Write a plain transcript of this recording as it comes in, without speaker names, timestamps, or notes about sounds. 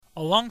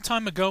A long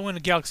time ago in a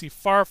galaxy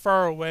far,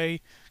 far away,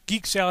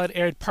 Geek Salad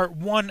aired part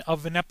 1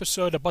 of an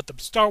episode about the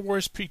Star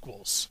Wars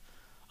prequels.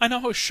 I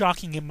know how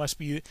shocking it must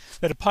be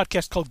that a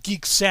podcast called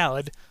Geek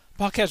Salad,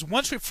 a podcast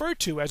once referred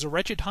to as a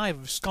wretched hive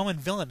of scum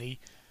and villainy,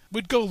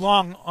 would go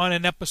long on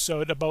an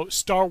episode about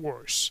Star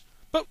Wars.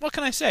 But what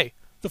can I say?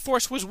 The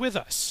Force was with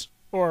us.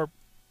 Or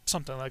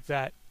something like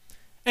that.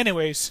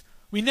 Anyways,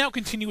 we now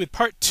continue with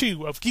part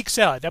 2 of Geek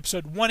Salad,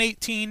 episode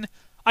 118,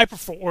 I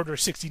Prefer Order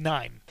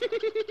 69.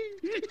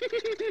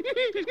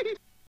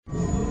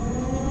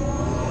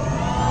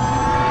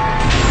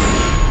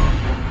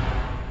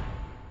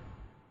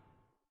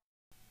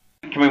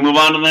 Can we move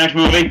on to the next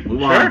movie?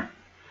 Sure.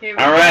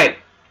 All right.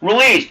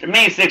 Released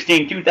May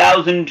 16,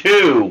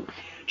 2002.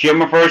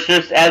 Jim refers to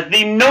this as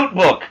the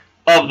Notebook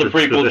of the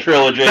prequel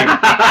trilogy.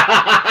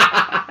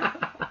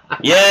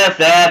 Yes,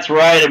 that's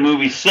right. A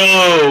movie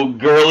so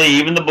girly,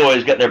 even the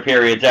boys got their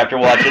periods after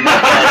watching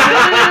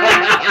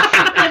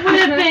that. It would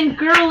have been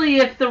girly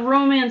if the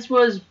romance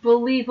was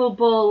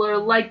believable or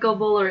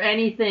likable or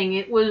anything.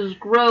 It was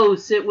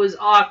gross. It was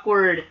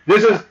awkward.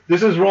 This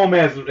is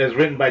romance as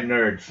written by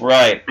nerds.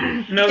 Right.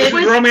 No, this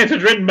is romance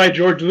as written by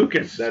George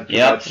Lucas.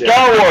 Yep.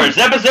 Star Wars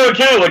Episode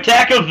 2: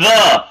 Attack of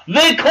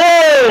the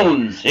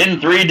Clones in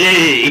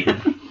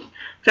 3D.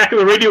 Attack of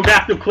the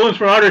radioactive clones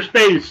from outer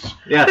space.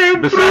 Yeah,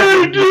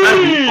 besides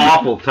the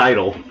awful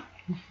title.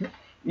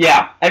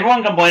 Yeah,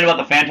 everyone complained about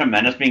the Phantom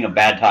Menace being a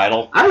bad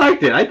title. I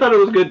liked it. I thought it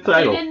was a good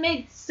title. It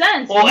made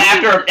sense. Well,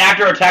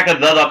 after Attack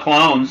of the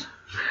Clones.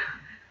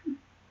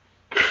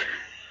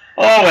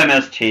 Oh,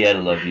 MST, I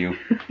love you.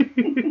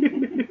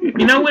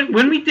 You know,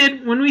 when we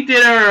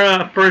did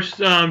our first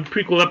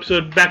prequel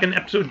episode back in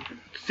episode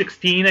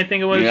 16, I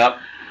think it was. Yep.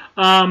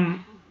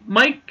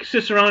 Mike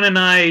Cicerone and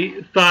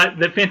I thought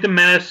that Phantom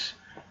Menace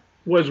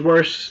was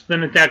worse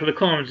than Attack of the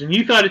Clones, and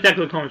you thought Attack of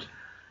the Clones.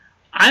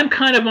 I'm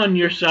kind of on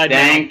your side now.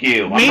 Thank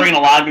you. I'm bringing a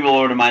lot of people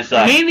over to my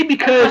side. Mainly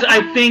because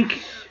I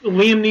think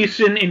Liam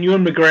Neeson and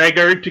Ewan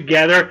McGregor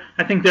together,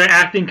 I think their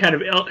acting kind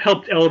of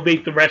helped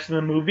elevate the rest of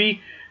the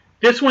movie.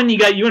 This one, you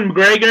got Ewan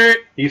McGregor.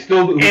 He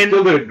still did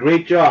a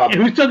great job.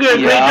 Who still did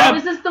a great job.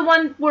 Was this the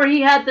one where he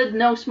had the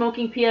no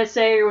smoking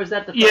PSA, or was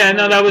that the first one?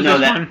 No, that was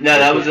this one. No,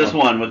 that was this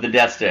one with the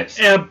death sticks.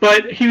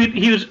 But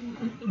he was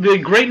the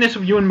greatness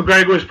of Ewan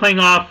McGregor was playing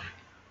off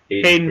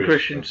Hayden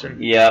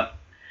Christensen. Yep.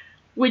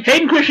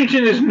 Hayden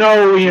Christensen is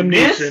no Liam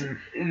Neeson.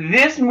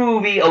 This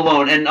movie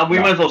alone, and we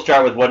might as well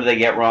start with what did they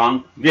get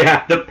wrong?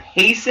 Yeah. The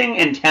pacing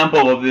and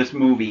tempo of this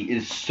movie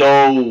is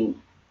so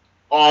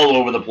all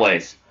over the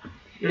place.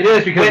 It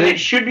is because when it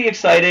should be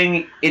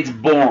exciting, it's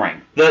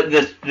boring.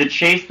 The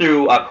chase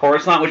through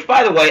Coruscant, which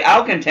by the way,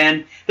 I'll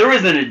contend there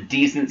isn't a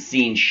decent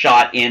scene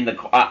shot in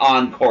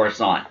on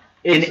Coruscant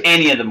in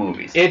any of the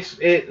movies.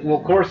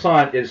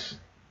 Coruscant is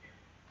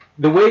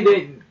the way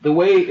they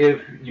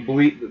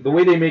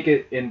make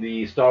it in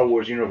the Star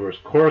Wars universe.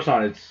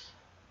 Coruscant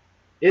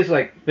it's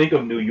like, think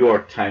of New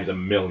York times a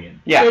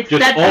million. Yeah, that's the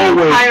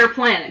entire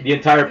planet. The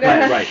entire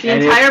planet, right? The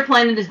entire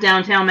planet is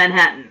downtown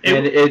Manhattan.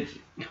 And it's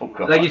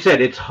like you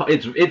said, it's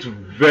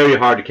very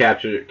hard to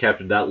capture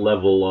that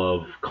level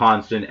of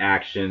constant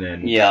action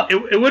and yeah.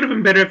 It would have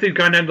been better if they'd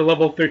gone down to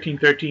level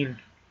 1313.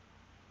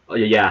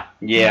 Yeah.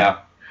 Yeah.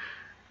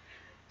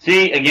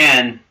 See,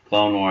 again,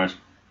 Clone Wars.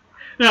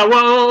 No,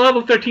 well,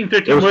 level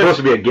 1313 was supposed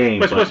to be a game.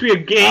 Was supposed to be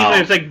a game. It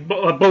was like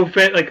Boba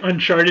Fett, like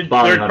Uncharted,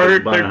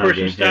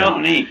 third-person style. Oh,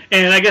 neat.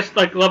 And I guess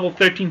like level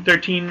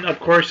 1313 of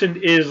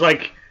Coruscant is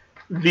like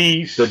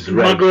the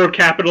smuggler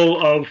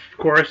capital of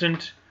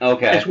Coruscant.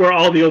 Okay. It's where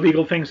all the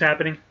illegal things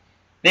happening.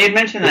 They had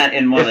mentioned that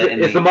in one of the...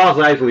 It's the Mos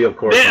Eisley of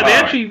Coruscant. They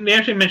actually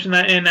mentioned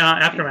that in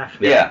Aftermath.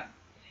 Yeah.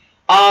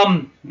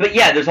 But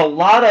yeah, there's a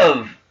lot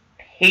of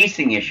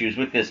pacing issues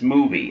with this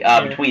movie.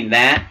 Between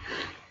that...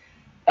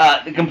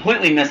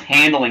 completely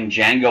mishandling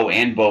Jango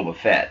and Boba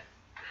Fett.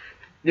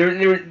 He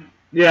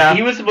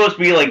was supposed to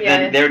be like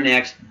their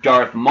next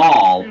Darth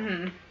Maul,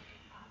 and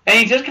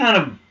he's just kind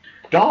of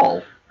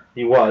dull.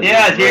 He was.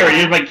 Yeah, it's here.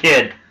 Here's my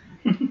kid.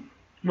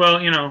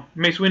 Well,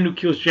 Mace Windu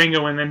kills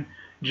Jango, and then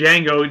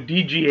Jango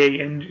DGA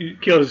and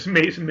kills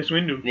Mace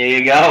Windu. There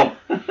you go.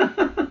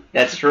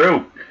 That's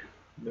true.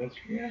 That's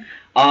true.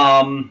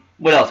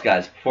 What else,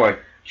 guys? Before I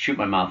shoot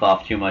my mouth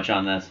off too much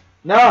on this.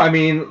 No, I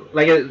mean,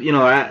 like,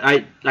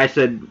 I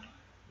said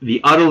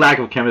the utter lack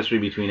of chemistry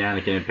between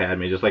Anakin and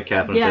Padme, just like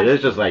Catherine said.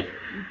 It's just like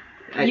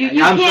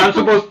I'm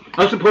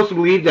supposed to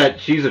believe that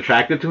she's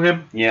attracted to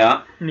him.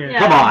 Yeah.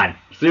 Come on,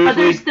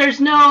 seriously. But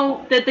there's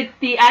no that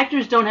the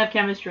actors don't have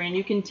chemistry, and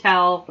you can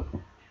tell.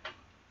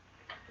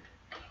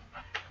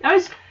 It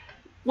was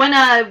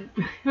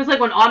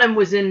like when Autumn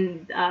was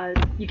in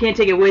You Can't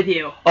Take It With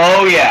You.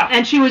 Oh yeah.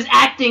 And she was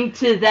acting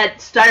to that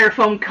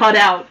styrofoam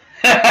cutout.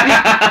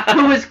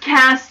 Who was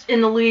cast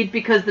in the lead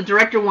because the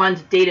director wanted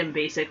to date him,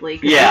 basically.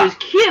 Yeah. He was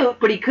cute,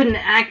 but he couldn't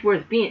act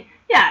worth being.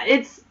 Yeah,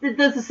 it's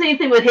the same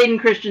thing with Hayden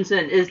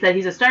Christensen, is that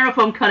he's a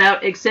styrofoam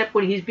cutout, except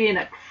when he's being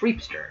a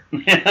creepster.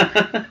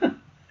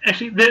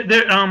 Actually,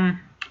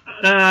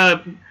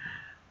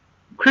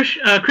 Chris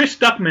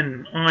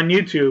Stuckman on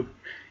YouTube,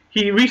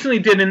 he recently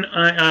did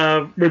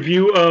a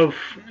review of.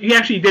 He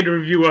actually did a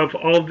review of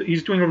all.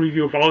 He's doing a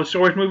review of all the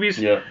Star Wars movies.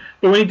 Yeah.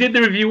 But when he did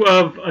the review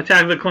of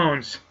Attack of the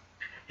Clones,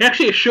 he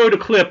actually showed a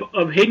clip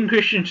of Hayden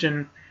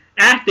Christensen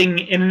acting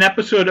in an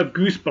episode of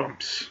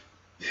Goosebumps.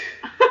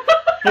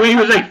 When he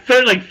was like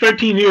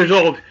 13 years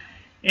old,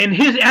 and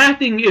his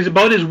acting is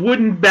about as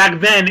wooden back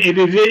then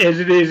as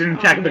it is in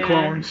Attack of the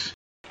Clones.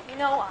 You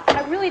know,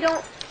 I really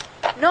don't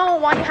know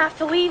why you have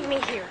to leave me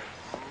here.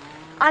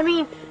 I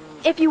mean,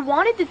 if you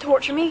wanted to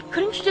torture me,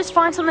 couldn't you just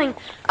find something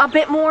a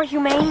bit more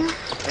humane?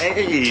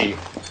 Hey!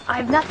 I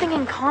have nothing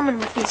in common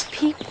with these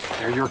people.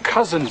 They're your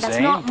cousins, That's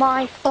Zane. not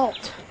my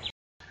fault.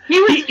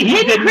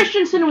 Hayden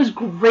Christensen was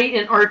great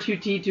in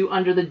R2-D2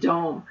 Under the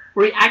Dome,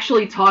 where he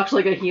actually talks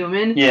like a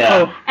human.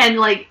 Yeah. And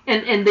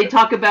and they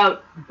talk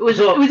about it was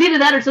either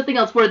that or something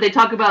else where they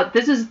talk about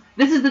this is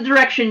the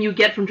direction you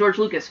get from George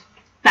Lucas.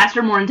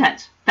 Faster, more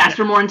intense.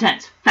 Faster, more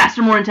intense.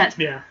 Faster, more intense.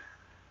 Yeah.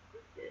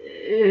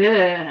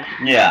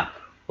 Yeah.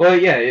 Well,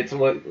 yeah, it's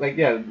like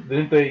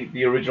didn't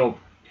the original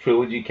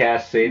trilogy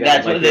cast say that?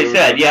 That's what they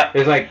said. Yeah.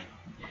 It's like,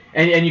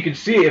 and you can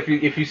see if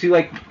you see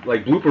like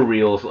blooper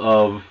reels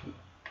of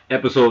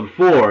Episode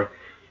 4,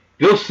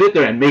 they'll sit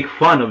there and make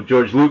fun of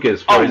George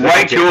Lucas. For his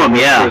right to him,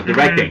 yeah. For his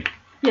directing.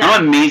 Yeah.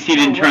 I'm amazed he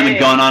didn't turn the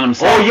gun on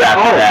himself. Oh yeah,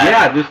 after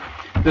that.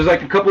 yeah. There's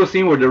like a couple of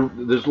scenes where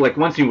there's like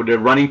one scene where they're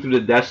running through the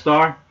Death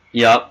Star.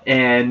 Yep.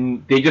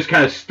 And they just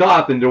kind of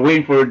stop and they're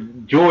waiting for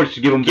George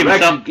to give them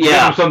direction. Give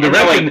him some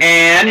direction. Like,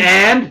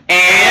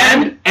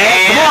 and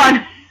come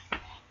on.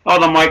 Oh,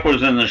 the mic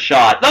was in the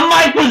shot. The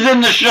mic was in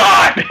the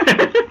shot.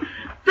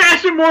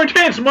 Faster, more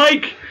intense,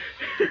 Mike.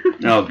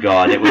 Oh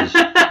God, it was.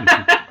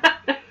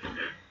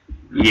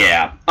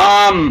 Yeah.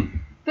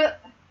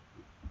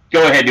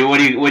 Go ahead, dude. What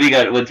do you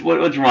got? What's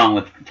wrong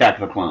with Attack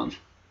of the Clones?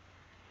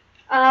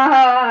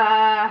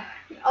 A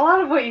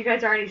lot of what you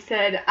guys already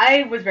said.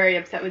 I was very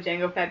upset with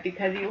Jango Fett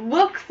because he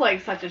looks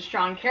like such a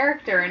strong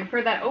character, and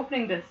for that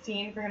opening the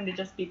scene, for him to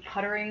just be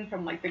puttering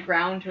from like the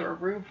ground to a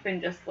roof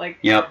and just like,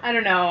 yep. I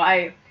don't know,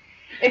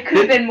 it could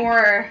have been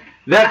more.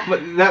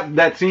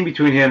 That scene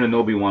between him and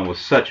Obi-Wan was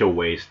such a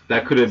waste.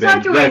 That could have been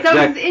such a waste. That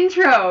was his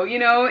intro,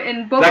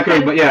 and Boba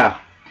Fett. Yeah.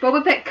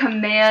 Boba Fett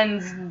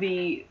commands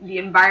the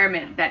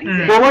environment that he's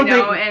in,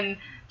 and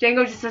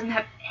Jango just doesn't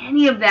have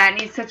any of that,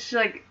 and he's such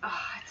like,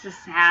 it's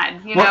just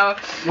sad, know.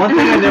 One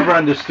thing I never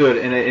understood,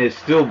 and it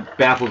still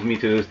baffles me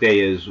to this day,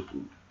 is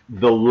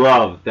the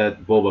love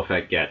that Boba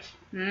Fett gets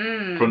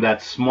from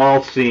that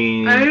small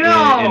scene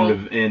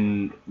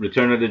in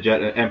Return of the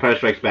Jedi, Empire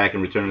Strikes Back,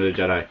 and Return of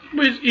the Jedi.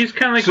 He's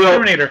kind of like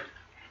Terminator.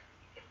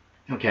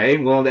 Okay,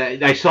 well,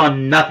 I saw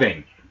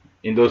nothing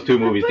in those two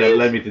movies that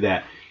led me to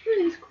that.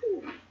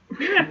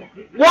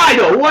 Why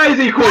though? Why is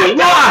he cool?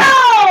 Why?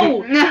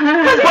 No!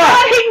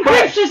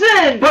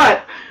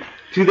 But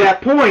to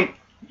that point,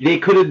 they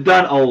could have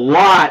done a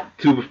lot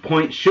to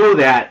show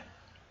that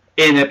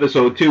in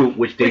Episode 2,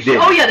 which they did.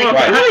 Oh yeah, they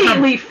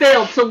completely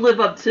failed to live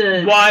up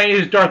to. Why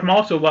is Darth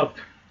Maul so loved?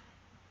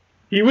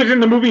 He was in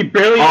the movie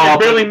barely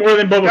more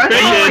than Boba Fett. He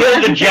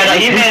killed the Jedi.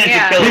 He managed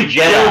to kill the Jedi. He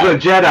killed the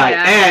Jedi,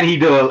 and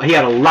he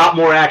had a lot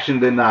more action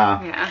than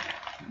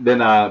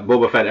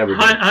Boba Fett ever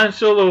did. Han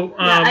Solo.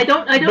 I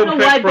don't know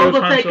why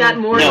Boba Fett got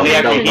more. No, he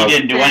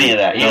didn't do any of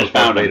that. He just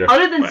found him.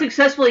 Other than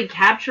successfully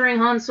capturing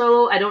Han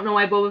Solo, I don't know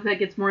why Boba Fett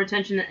gets more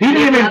attention than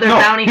any other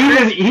bounty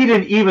hunter. He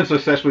didn't even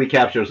successfully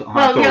capture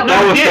Han Solo. Yeah,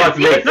 that was Darth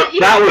Vader.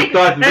 That was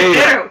Darth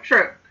Vader.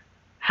 True.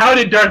 How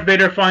did Darth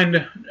Vader find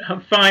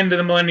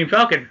the Millennium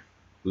Falcon?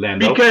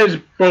 Lando. Because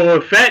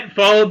Boba Fett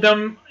followed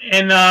them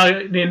in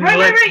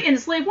right, in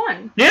Slave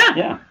One.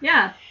 Yeah.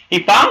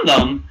 He found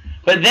them.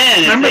 But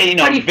then,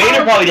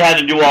 Vader probably had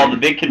to do all the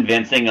big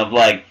convincing of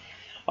like,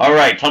 all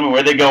right, tell me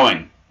where they're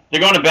going. They're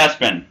going to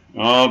Bespin.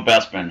 Oh,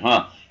 Bespin,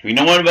 huh? Do we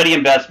know anybody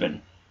in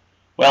Bespin?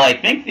 Well, I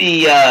think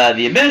the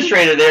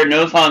administrator there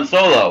knows Han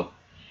Solo.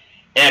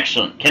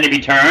 Excellent. Can he be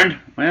turned?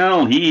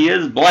 Well, he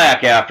is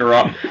black after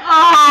all.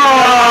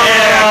 Oh!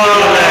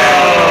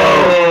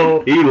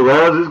 He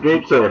loves his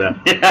grape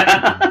soda.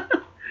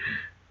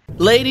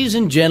 Ladies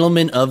and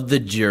gentlemen of the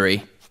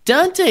jury,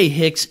 Dante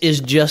Hicks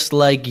is just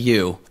like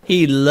you.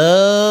 He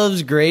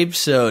loves grape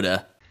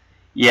soda.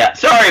 Yeah,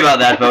 sorry about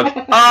that, folks.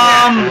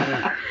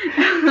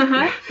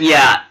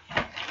 Yeah.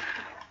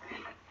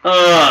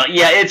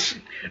 It's...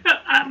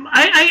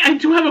 I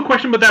do have a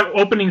question about that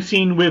opening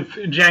scene with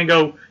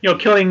Jango,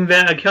 killing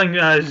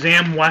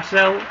Zam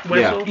Wesell.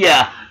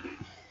 Yeah.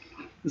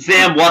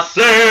 Zam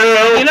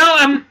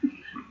Wesell.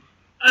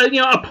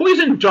 A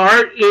poison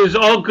dart is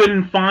all good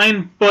and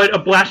fine, but a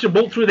blaster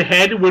bolt through the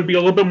head would be a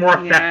little bit more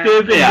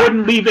effective and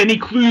wouldn't leave any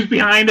clues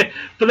behind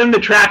for them to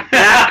track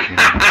back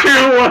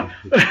to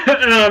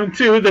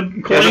the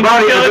cloning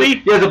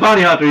facility. As a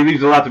bounty hunter, he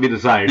leaves a lot to be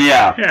desired.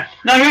 Yeah.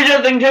 Now, here's the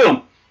other thing,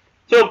 too.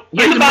 So,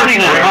 he's a bounty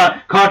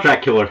hunter.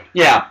 Contract killer.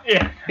 Yeah.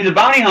 He's a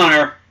bounty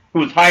hunter who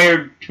was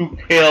hired to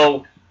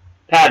kill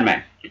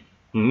Padme.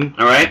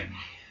 Mm-hmm. All right?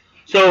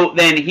 So,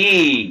 then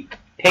he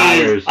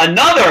pays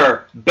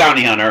another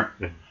bounty hunter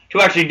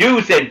to actually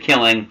do said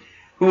killing,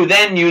 who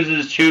then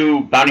uses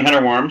two bounty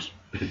hunter worms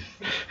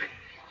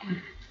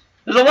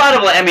There's a lot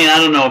of, I mean, I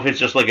don't know if it's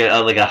just like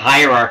a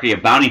hierarchy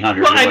of bounty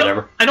hunters or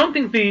whatever. I don't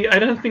think the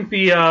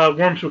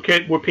worms were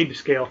paid to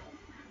scale.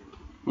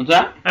 What's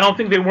that? I don't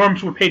think the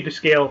worms were paid to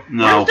scale.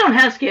 No. Worms don't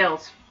have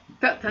scales.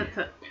 But oh,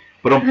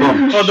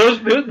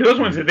 those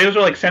ones, those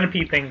are like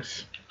centipede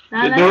things.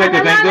 They're like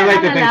the things from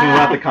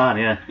Wrath of Khan,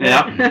 yeah.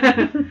 Yeah.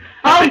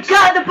 Oh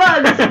God, the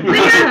bugs! The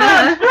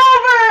earbugs!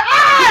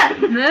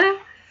 Rover!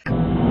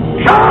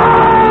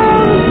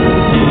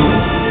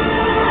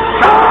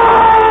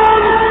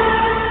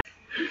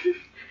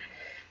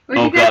 What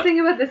do you guys think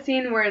about the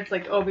scene where it's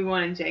like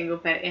Obi-Wan and Jango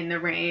Fett in the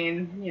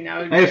rain? You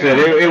know, like I said,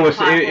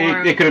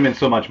 it could have been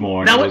so much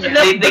more. They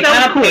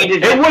kind of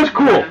painted it. It was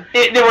cool.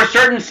 There were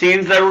certain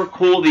scenes that were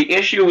cool. The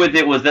issue with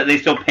it was that they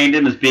still painted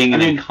him as being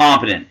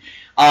incompetent.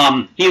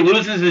 He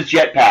loses his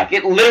jetpack.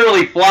 It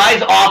literally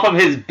flies off of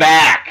his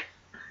back.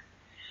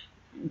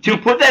 To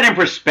put that in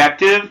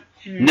perspective,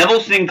 Neville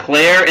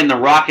Sinclair in The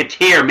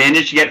Rocketeer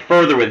managed to get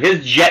further with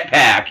his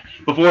jetpack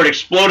before it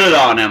exploded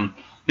on him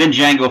than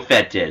Jango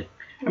Fett did.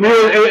 I mean,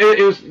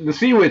 it was the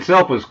scene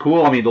itself was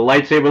cool. I mean, the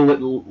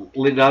lightsaber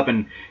lit up,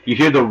 and you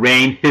hear the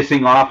rain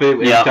hissing off it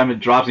every time it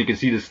drops. You can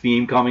see the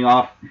steam coming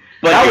off.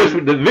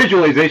 But the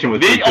visualization was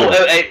pretty cool.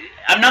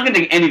 I'm not going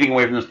to take anything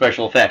away from the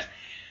special effects.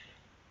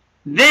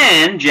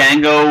 Then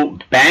Jango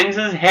bangs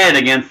his head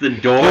against the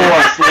door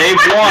of Slave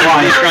One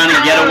when he's trying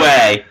to get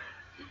away.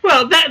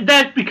 Well,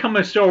 that's become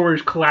a Star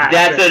Wars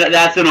classic.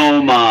 That's an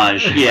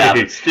homage, yeah,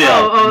 but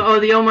still.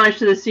 The homage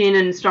to the scene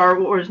in Star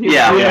Wars New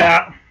Hope.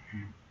 Yeah.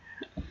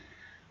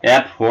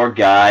 That poor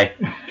guy.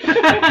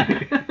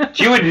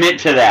 Do you admit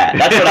to that?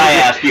 That's what I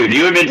asked you. Do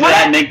you admit to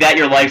that and make that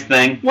your life's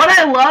thing? What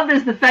I love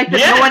is the fact that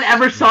no one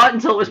ever saw it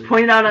until it was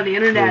pointed out on the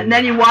internet, and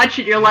then you watch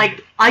it, you're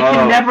like, I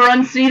can never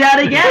unsee that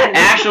again.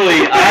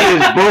 Actually, that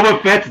is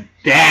Boba Fett's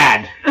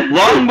dad.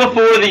 Long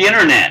before the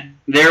internet,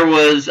 there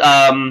was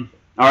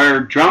our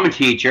drama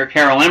teacher,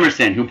 Carol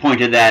Emerson, who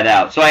pointed that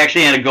out. So I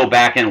actually had to go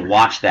back and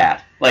watch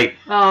that. Like,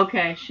 oh,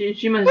 okay.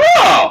 She must.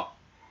 Whoa!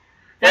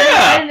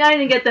 I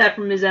didn't get that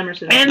from Ms.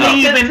 Emerson. And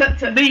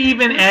they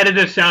even added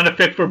a sound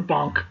effect for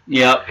bonk.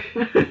 Yep.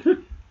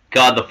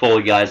 God, the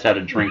Foley guys had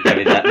a drink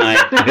heavy that night.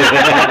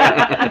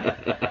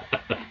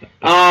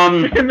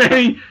 And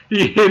then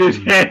he hit his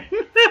head.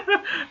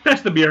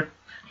 That's the beer.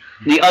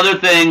 The other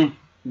thing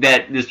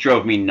that this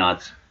drove me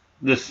nuts,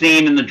 the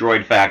scene in the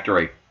droid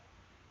factory.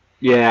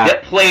 Yeah.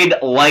 That played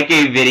like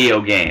a video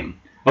game.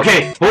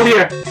 Okay, hold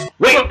here.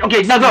 Wait,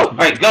 okay, now go. All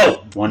right,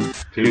 go. 1,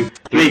 2,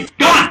 3,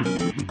 gone!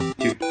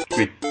 2,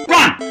 3,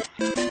 run!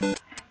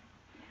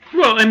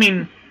 Well, I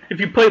mean, if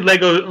you played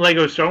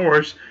Lego Star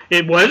Wars,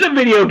 it was a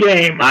video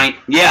game.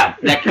 Yeah,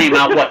 that came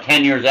out,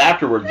 10 years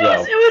afterwards,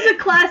 though? It was a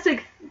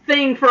classic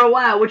thing for a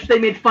while, which they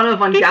made fun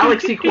of on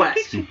Galaxy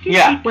Quest.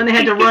 Yeah. When they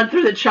had to run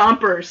through the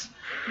chompers.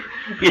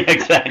 Yeah,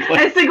 exactly.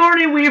 And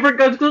Sigourney Weaver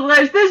goes,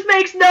 this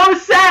makes no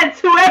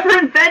sense! Whoever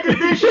invented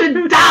this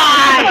should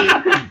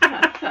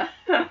die!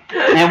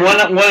 And one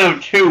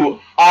of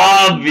two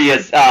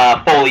obvious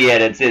Foley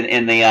edits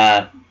in the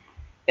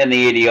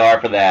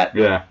ADR for that.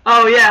 Yeah.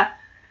 Oh yeah.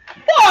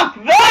 Fuck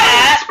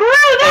that! Screw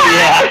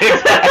that! Yeah,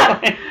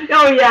 exactly.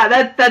 Oh yeah,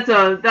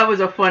 that was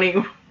a funny.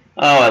 Oh,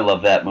 I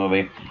love that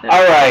movie.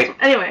 All right.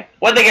 Anyway.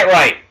 What'd they get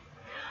right?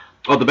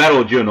 Oh, the Battle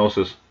of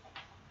Geonosis.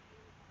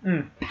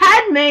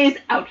 Padme's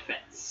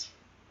outfits.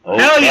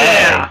 Okay. Hell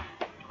yeah!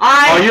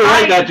 You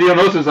like that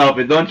Geonosis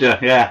outfit, don't you?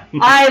 Yeah.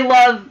 I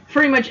love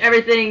pretty much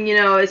everything,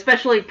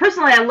 especially,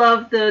 personally, I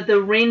love the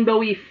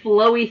rainbowy,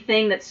 flowy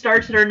thing that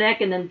starts at her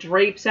neck and then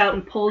drapes out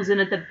and pulls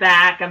in at the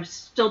back. I'm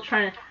still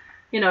trying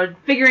to,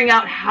 figuring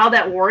out how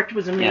that worked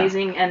was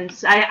amazing. Yeah. And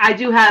I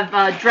do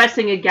have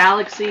Dressing a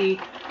Galaxy,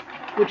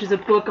 which is a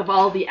book of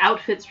all the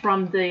outfits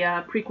from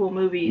the prequel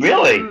movies.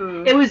 Really?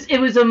 It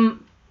was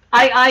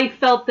I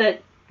felt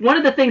that one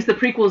of the things the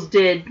prequels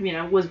did,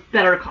 was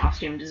better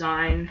costume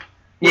design.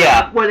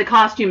 Yeah. Where the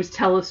costumes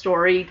tell a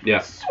story.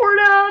 Yeah. Sort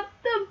of.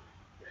 The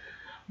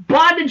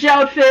bondage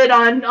outfit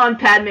on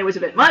Padme was a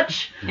bit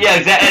much. Yeah,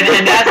 exactly.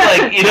 And that's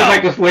like, Just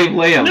like the slave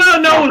Leia.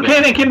 No,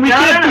 can we can't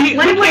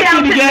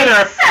be together.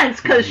 Makes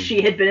sense because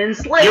she had been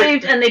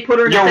enslaved and they put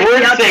her in your a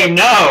words outfit. say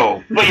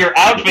no, but your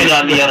outfit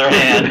on the other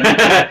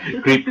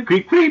hand. Creep,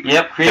 creep, creep.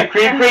 Yep, creep,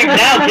 creep, creep.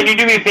 Now, can you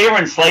do me a favor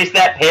and slice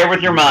that pear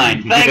with your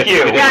mind? Thank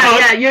you.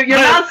 Yeah. Your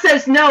mouth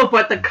says no,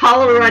 but the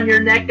collar around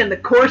your neck and the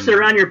corset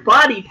around your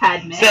body,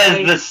 Padme.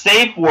 Says the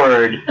safe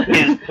word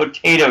is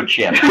potato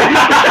chip.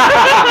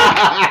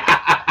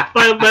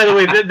 By the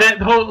way,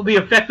 the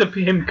effect of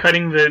him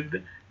cutting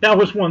that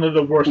was one of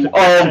the worst.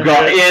 Oh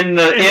god, in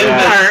the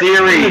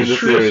series,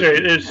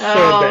 it's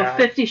so bad.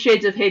 50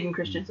 Shades of Hayden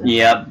Christensen.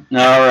 Yep. All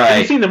right. Have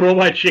you seen the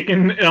Robot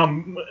Chicken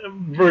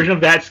version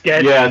of that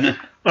sketch? Yes.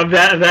 Of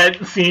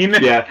that scene?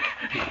 Yeah.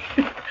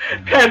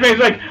 Padme's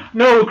like,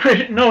 no,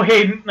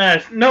 Hayden,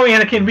 no,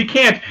 Anakin, we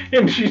can't.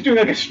 And she's doing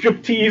like a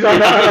striptease on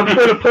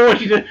the pole.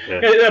 She's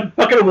a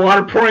bucket of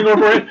water pouring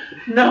over it.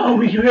 No,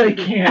 we really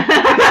can't.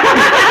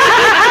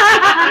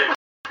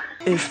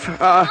 If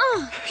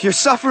you're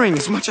suffering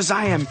as much as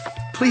I am,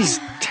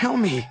 please tell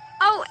me.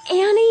 Oh,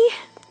 Annie,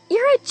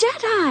 You're a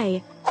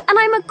Jedi. And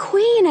I'm a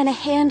queen and a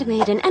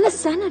handmaiden and a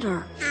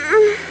senator.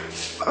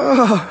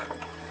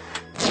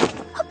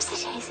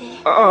 Oopsie daisy.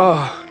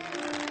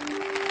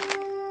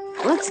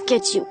 Let's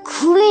get you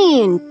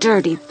clean,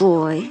 dirty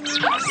boy.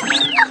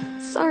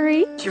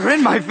 Sorry. You're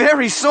in my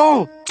very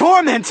soul,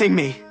 tormenting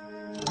me.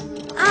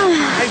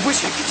 I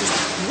wish I could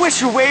just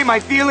wish away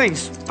my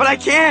feelings, but I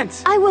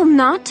can't. I will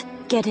not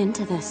get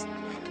into this.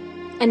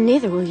 And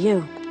neither will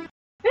you.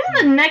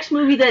 Isn't the next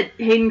movie that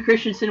Hayden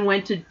Christensen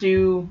went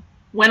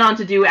on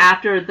to do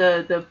after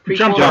the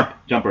prequel?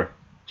 Jumper.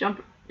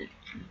 Jumper?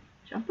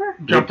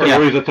 Yeah,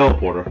 he's a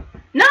teleporter.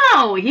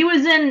 No, he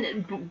was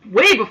in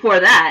way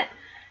before that.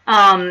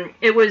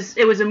 It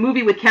was a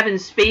movie with Kevin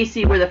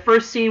Spacey where the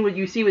first scene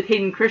you see with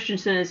Hayden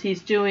Christensen is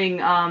he's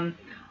doing auto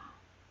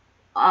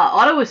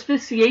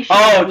asphyxiation.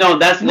 Oh no,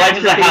 that's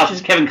Legends of the House. It's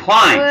Kevin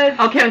Kline.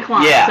 Oh, Kevin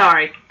Kline. Yeah.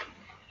 Sorry.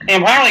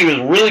 And apparently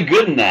he was really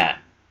good in that.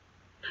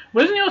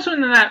 Wasn't he also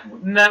in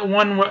that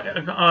one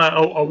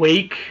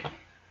Awake,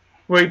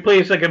 where he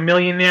plays like a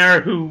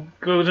millionaire who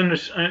goes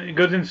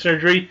in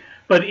surgery,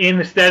 but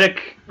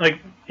anesthetic, like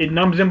it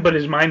numbs him, but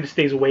his mind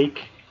stays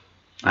awake.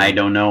 I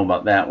don't know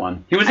about that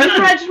one. He was.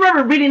 I just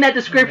remember reading that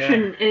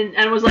description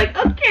and was like,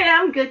 okay,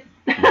 I'm good.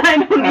 I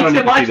don't need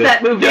to watch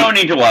that movie. You don't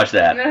need to watch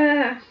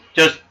that.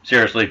 Just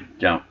seriously,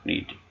 don't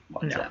need to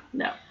watch that.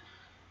 No.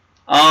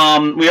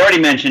 We already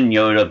mentioned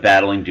Yoda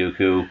battling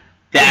Dooku.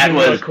 That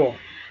was really cool.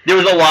 There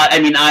was a lot. I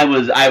mean, I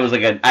was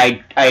like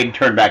I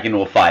turned back into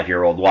a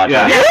 5-year-old watching.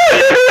 Yeah.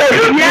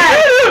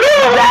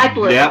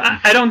 Exactly. Yeah.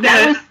 I don't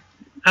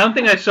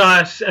think I saw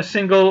a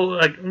single,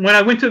 like when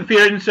I went to the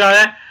theater and saw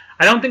that.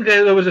 I don't think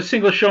that there was a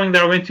single showing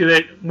that I went to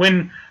that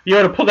when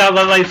Yoda pulled out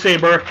that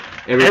lightsaber,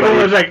 everyone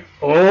was like,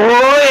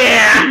 "Oh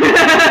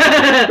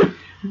yeah,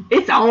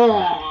 it's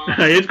on,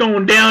 it's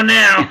going down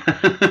now."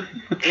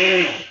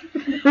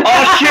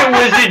 Oh shit,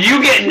 Wizard,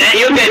 you getting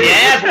your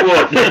ass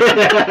whooped.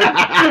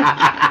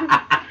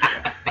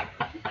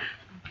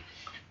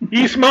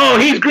 He's small,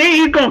 he's green,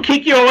 he's gonna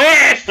kick your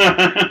ass.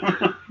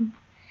 And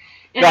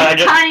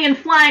he's tiny and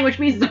flying, which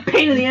means it's a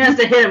pain in the ass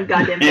to hit him.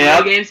 Goddamn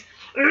video games.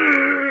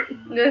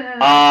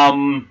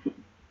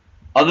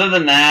 Other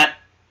than that,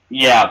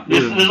 yeah,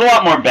 there's a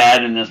lot more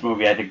bad in this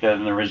movie, I think,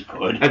 than there is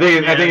good. I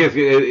think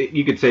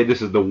you could say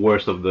this is the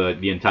worst of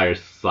the entire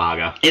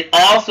saga. It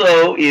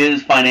also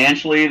is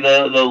financially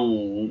the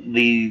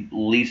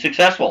least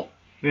successful.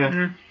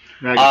 Yeah.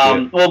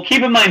 Well,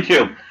 keep in mind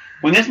too,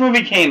 when this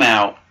movie came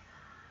out,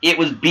 it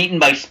was beaten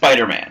by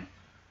Spider-Man.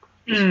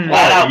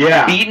 Flat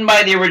out beaten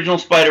by the original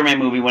Spider-Man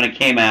movie when it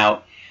came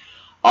out.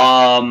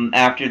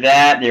 After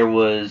that, there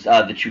was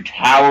The Two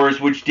Towers,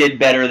 which did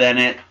better than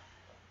it.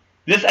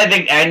 This, I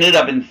think, ended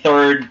up in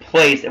third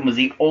place and was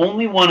the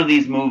only one of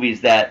these movies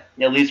that,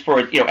 at least for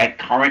at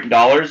current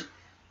dollars,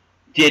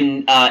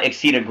 didn't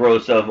exceed a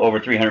gross of over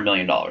 $300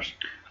 million. I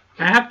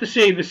have to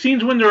say, the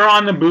scenes when they're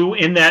on Naboo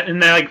in that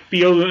like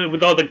field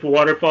with all the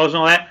waterfalls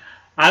and all that,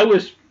 I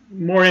was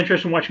more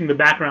interested in watching the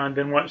background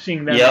than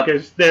seeing them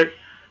because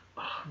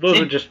those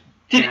are just.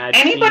 Did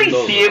anybody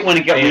see it when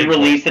it got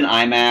re-released in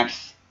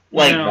IMAX?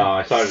 Like, no,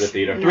 I saw it at the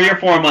theater. 3 or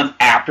 4 months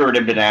after it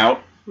had been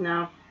out.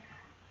 No.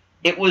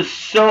 It was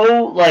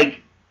so,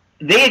 like,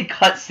 they had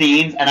cut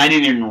scenes, and I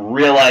didn't even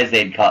realize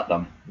they'd cut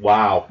them.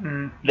 Wow.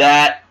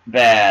 That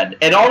bad.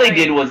 And all they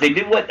did was, they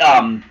did what,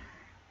 I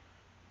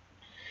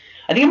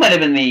think it might have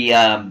been the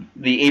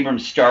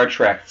Abrams Star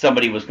Trek,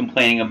 somebody was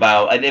complaining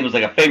about, it was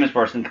like a famous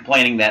person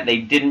complaining that they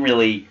didn't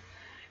really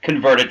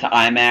convert it to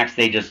IMAX,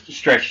 they just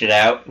stretched it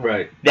out.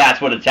 Right. That's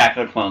what Attack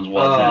of the Clones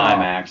was in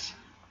IMAX.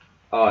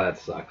 Oh, that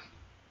sucks.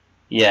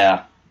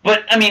 Yeah.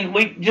 But, I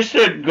mean, just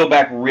to go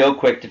back real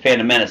quick to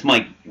Phantom Menace,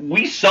 Mike,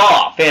 we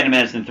saw Phantom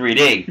Menace in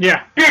 3D.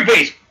 Yeah. Beard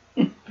face!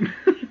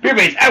 Beard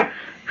face, out!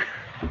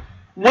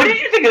 What did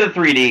you think of the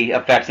 3D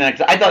effects in it?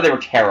 'Cause I thought they were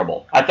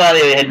terrible. I thought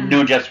they had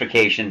no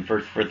justification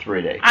for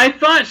 3D. I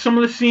thought some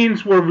of the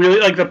scenes were really,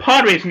 like the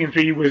pod racing in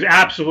 3D was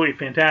absolutely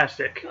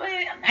fantastic.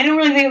 I don't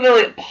really think it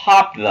really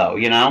popped, though,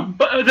 you know?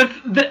 But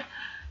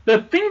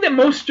the thing that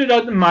most stood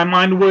out in my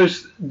mind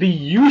was the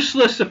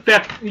useless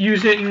effect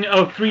using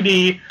of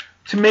 3D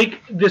to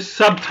make the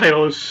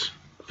subtitles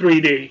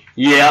 3D.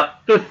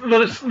 Yep.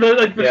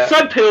 The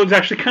subtitles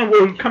actually kind of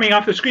were coming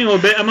off the screen a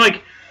little bit. I'm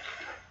like,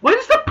 what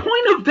is the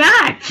point of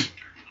that?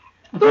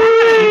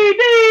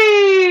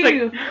 3D!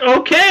 Like,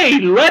 okay,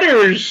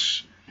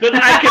 letters that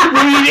I can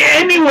read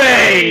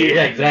anyway.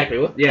 Yeah,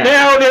 exactly. Yeah.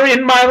 Now they're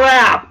in my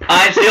lap.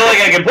 I feel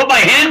like I can put my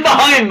hand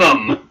behind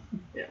them.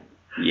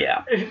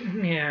 Yeah.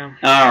 Yeah.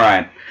 All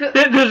right.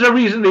 There's a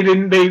reason they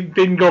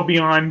didn't go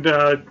beyond.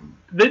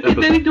 They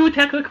didn't do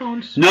Attack of the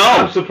Clones. No.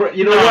 I'm surprised.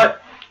 You know what?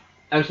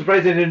 I'm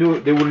surprised they didn't do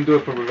it. They wouldn't do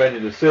it for Revenge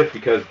of the Sith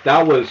because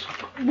that was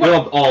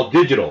filmed all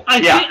digital.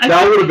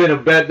 That would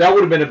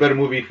have been a better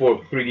movie for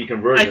 3D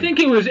conversion. I think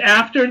it was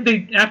after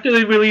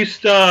they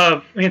released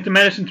Phantom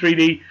Menace in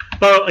 3D,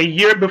 about a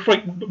year before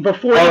they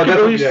could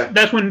release. Yeah.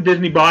 That's when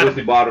Disney bought them.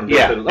 Disney bought them.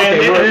 Yeah. And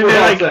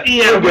they're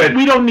like,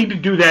 we don't need to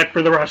do that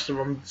for the rest of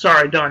them.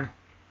 Sorry, done.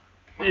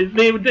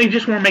 They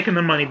just weren't making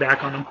the money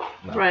back on them.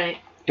 No. Right.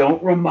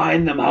 Don't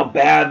remind them how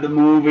bad the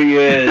movie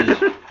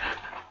is.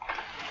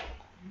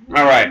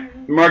 All right,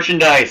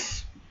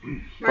 merchandise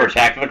for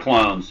Attack of the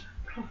Clones.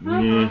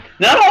 Not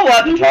a whole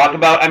lot to talk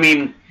about. I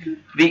mean,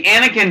 the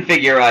Anakin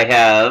figure I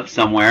have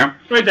somewhere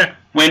right there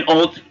went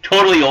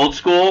totally old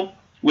school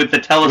with the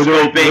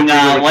telescoping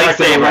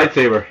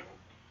lightsaber.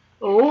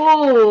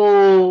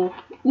 Oh.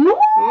 Ooh.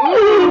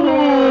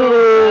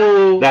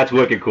 That's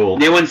wicked cool.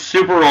 They went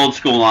super old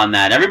school on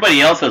that. Everybody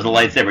else has a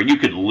lightsaber. You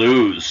could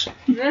lose.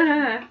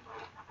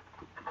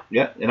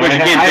 Yeah, and which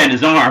again bent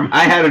his arm.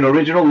 I had an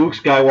original Luke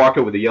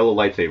Skywalker with a yellow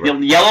lightsaber.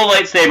 Yellow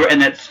lightsaber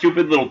and that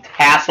stupid little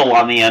tassel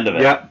on the end of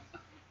it. Yep.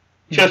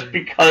 Just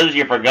because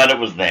you forgot it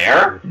was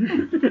there.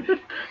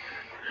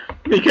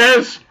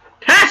 Because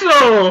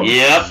tassel.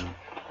 Yep.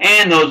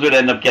 And those would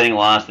end up getting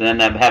lost and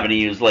end up having to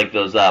use like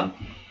those those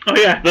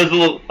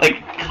little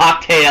like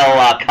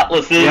cocktail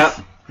cutlasses. Yep.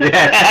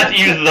 Yeah. Have to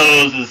use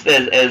those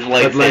as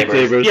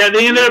lightsabers. Yeah,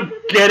 they ended up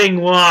getting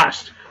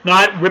lost.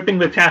 Not ripping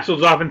the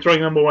tassels off and throwing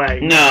them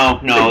away.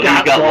 No, these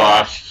got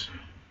lost.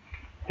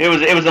 It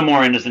was a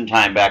more innocent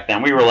time back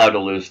then. We were allowed to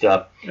lose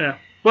stuff. Yeah.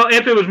 Well,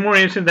 if it was more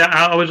innocent, that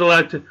I was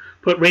allowed to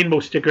put rainbow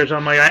stickers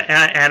on my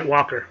Aunt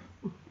Walker.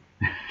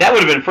 That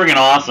would have been friggin'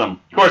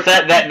 awesome. Of course,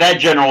 that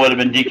general would have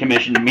been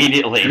decommissioned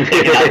immediately and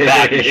taken out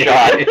back and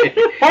shot.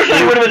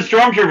 Fortunately, it would have been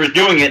stormtroopers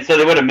doing it, so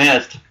they would have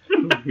missed.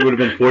 You would have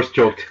been force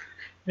choked.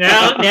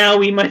 Now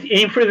we must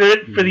aim for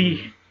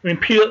the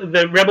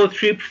rebel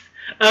troops.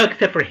 Oh,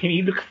 except for him,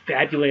 he looks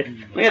fabulous.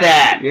 Look at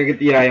that. You get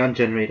the ion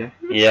generator.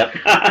 Yep.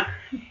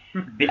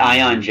 The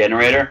ion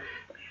generator.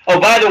 Oh,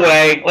 by the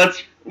way,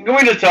 can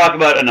we just talk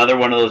about another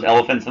one of those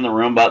elephants in the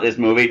room about this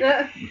movie?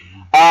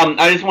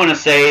 I just want to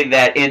say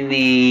that in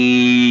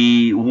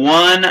the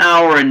 1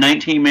 hour and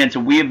 19 minutes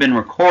we have been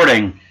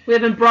recording... We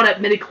haven't brought up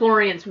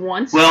midichlorians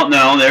once. Well,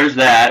 no, there's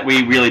that.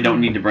 We really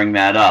don't need to bring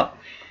that up.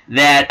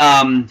 That,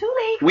 Too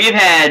late. We've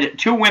had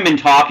two women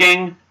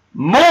talking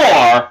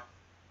more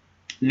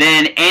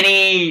than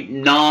any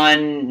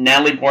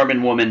non-Natalie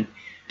Portman woman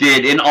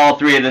did in all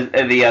three of the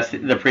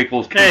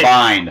prequels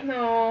combined. Hey.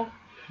 No.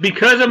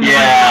 Because of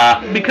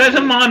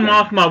Mon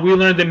Mothma, we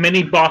learned that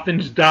many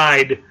Bothans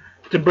died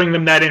to bring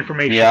them that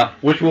information. Yeah.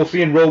 Which we'll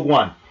see in Rogue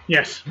One.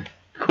 Yes.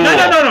 Cool.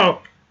 No.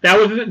 That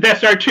was Death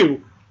Star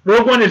 2.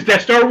 Rogue One is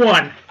Death Star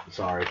 1.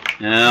 Sorry.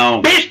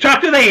 No. Bitch,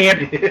 talk to the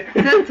ant.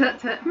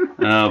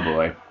 Oh,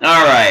 boy.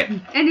 All right.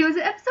 Andy, was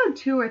it episode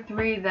 2 or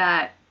 3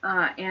 that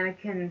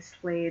Anakin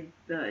slayed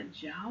the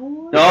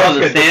Jawas? Oh,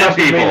 the sand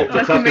people. The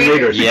Tusken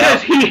Raiders.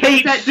 Because he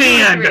hates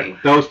sand.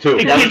 Those two.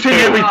 It gives him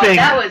everything.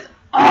 That was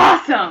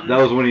awesome. That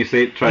was when he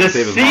tried to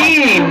save his mom. The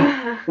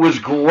scene was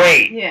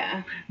great.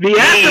 Yeah. The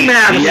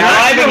aftermath.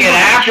 Describing it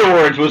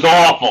afterwards was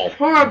awful.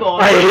 Horrible.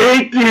 I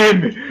hate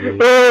him.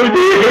 Oh,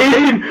 they hate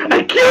him.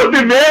 I killed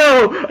the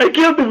male. I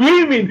killed the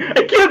women.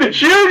 I killed the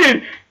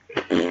children.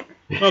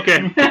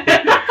 Okay.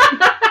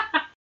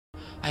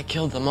 I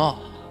killed them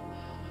all.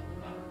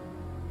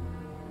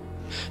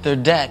 They're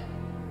dead.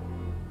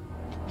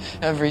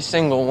 Every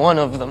single one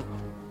of them.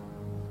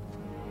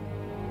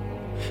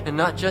 And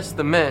not just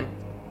the men,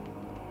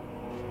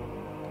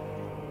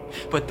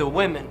 but the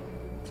women.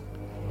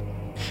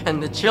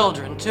 And the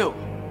children, too.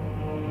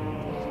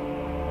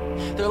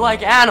 They're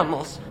like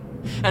animals,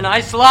 and I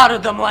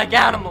slaughtered them like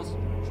animals.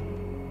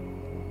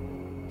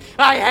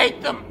 I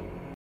hate them.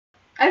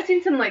 I've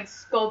seen some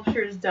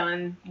sculptures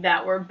done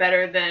that were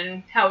better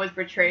than how it was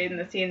portrayed in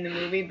the scene in the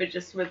movie, but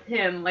just with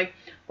him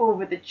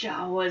over the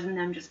Jawas and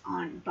them just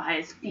by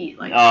his feet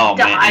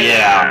dying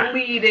and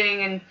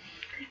bleeding, and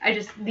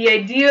the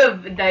idea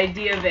of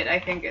it I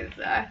think is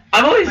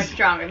much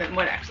stronger than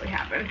what actually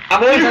happened.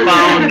 I've always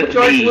found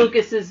George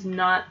Lucas is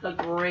not a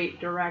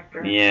great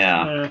director.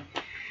 Yeah.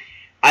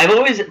 I've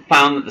always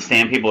found that the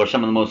Sand People are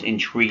some of the most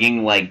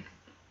intriguing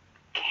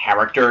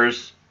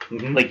characters.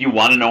 Mm-hmm. You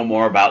want to know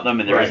more about them,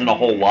 and there isn't a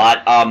whole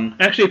lot.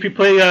 Actually, if you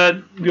play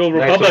the Old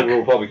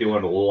Republic, you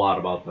learn a lot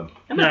about them.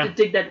 I'm going to have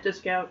to dig that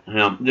disc out.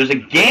 Yeah. There's a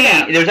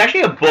game. There's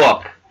actually a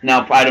book.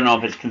 Now, I don't know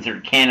if it's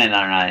considered canon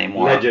or not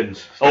anymore.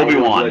 Legends.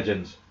 Obi-Wan.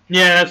 Legends.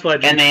 Yeah, that's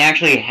Legends. And they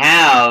actually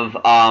have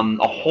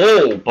a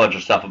whole bunch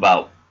of stuff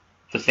about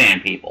the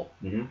Sand People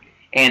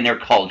and their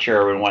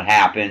culture and what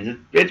happens.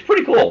 It's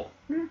pretty cool.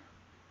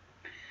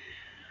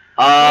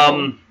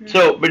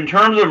 So, in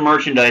terms of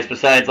merchandise,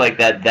 besides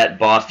that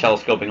boss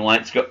telescoping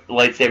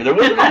lightsaber, there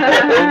wasn't a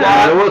whole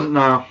lot. There wasn't,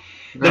 no.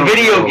 The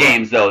video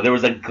games, though, there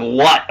was a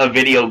glut of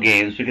video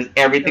games because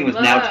everything was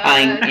now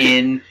tying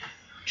in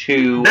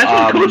to...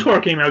 That's when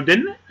KOTOR came out,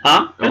 didn't it?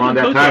 Huh? Around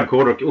that time,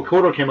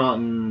 KOTOR came out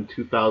in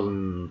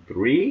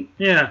 2003?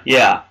 Yeah.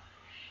 Yeah.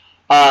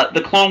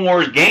 The Clone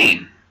Wars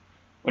game,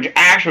 which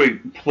actually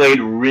played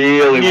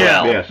really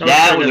well. Yes.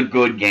 That was a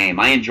good game.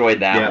 I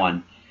enjoyed that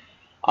one.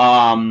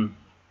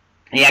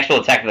 The actual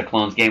Attack of the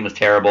Clones game was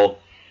terrible.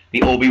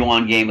 The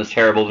Obi-Wan game was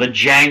terrible. The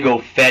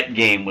Jango Fett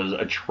game was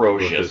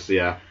atrocious.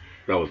 Yeah,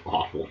 that was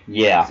awful.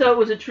 Yeah. So it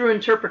was a true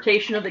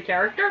interpretation of the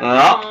character?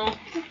 Oh.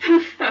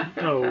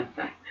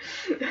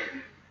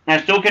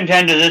 I still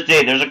contend to this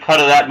day, there's a cut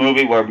of that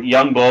movie where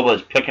young Boba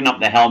is picking up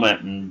the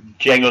helmet and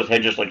Django's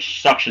head just like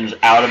suctions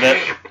out of it.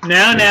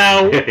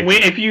 Now,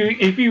 if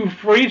you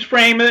freeze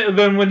frame it,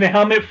 then with the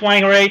helmet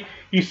flying away,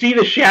 you see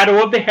the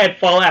shadow of the head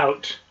fall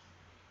out.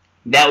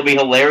 That would be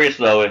hilarious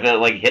though if it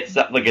like hits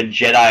like a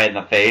Jedi in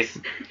the face.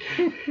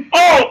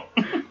 Oh!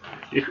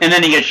 And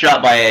then he gets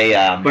shot by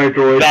a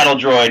battle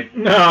droid.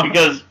 No,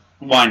 because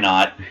why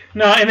not?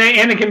 No, and then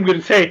Anakin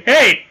would say,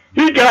 "Hey,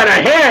 he got a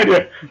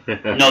head."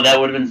 No, that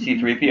would have been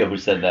C-3PO who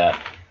said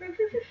that.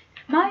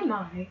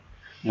 My.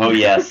 Oh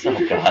yes.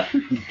 Oh god.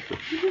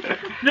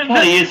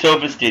 He is so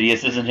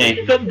fastidious, isn't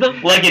he?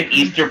 Like an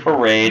Easter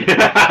parade.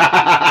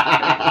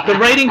 The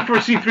writing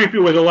for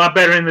C-3PO was a lot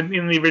better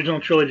in the original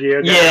trilogy.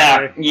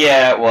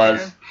 Yeah, it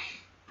was.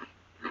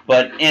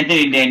 But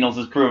Anthony Daniels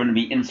has proven to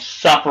be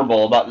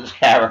insufferable about this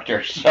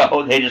character,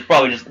 so they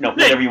probably no,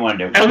 whatever you want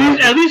to do.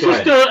 At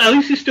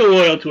least he's still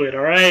loyal to it.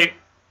 All right.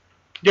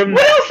 What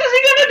else is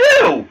he gonna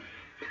do?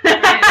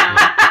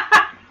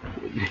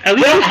 At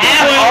least they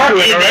have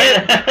Arby's.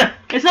 Right?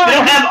 They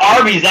don't have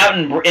Arby's out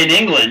in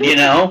England, you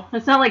know.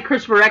 It's not like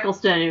Christopher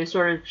Eccleston, who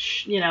sort of,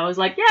 was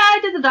like, yeah, I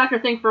did the doctor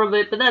thing for a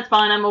bit, but that's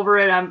fine. I'm over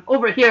it. I'm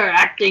over here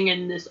acting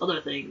in this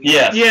other thing.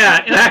 Yes.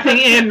 Yeah, acting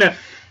in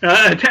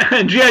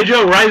G.I.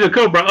 Joe: Rise of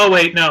Cobra. Oh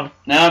wait, no.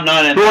 No, I'm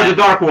not in. Towards the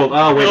Dark World.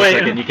 Oh wait a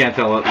second, you can't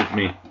tell it's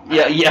me.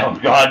 Yeah. Oh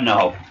God,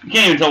 no. You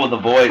can't even tell with the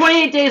voice.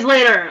 28 days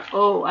later.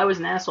 Oh, I was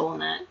an asshole in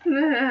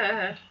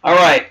that. All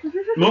right,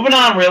 moving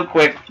on real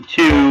quick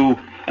to.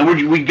 And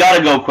we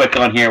gotta go quick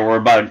on here. We're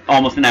about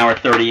almost an hour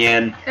 30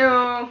 in.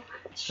 Oh.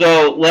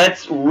 So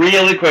let's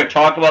really quick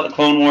talk about the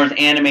Clone Wars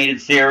animated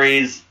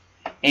series,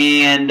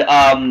 and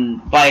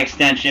by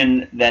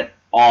extension, that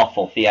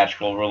awful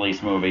theatrical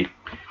release movie.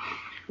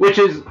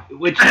 The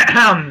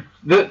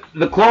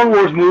Clone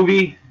Wars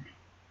movie.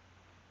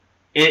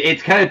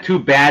 It's kind of too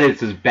bad.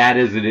 It's as bad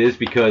as it is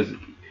because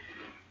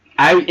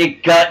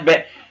it got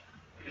bad.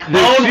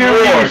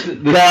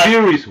 The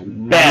series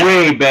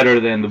way better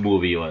than the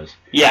movie was.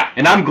 Yeah.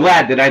 And I'm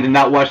glad that I did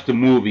not watch the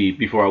movie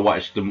before I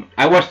watched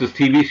I watched this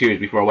TV series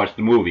before I watched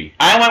the movie.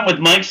 I went with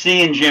Mike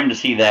C. and Jim to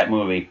see that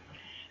movie.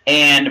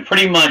 And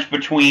pretty much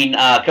between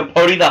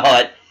Capote the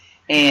Hutt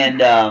and...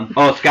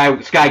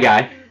 Sky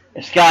Guy.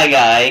 Sky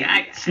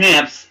Guy,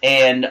 Snips,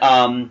 and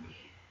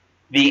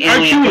the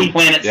alien from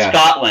planet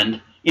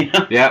Scotland. You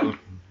know? Yeah.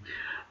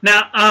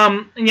 Now,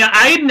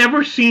 I had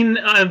never seen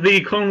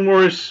the Clone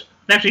Wars...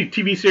 actually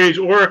TV series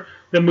or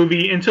the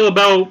movie until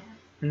about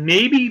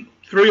maybe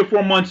 3 or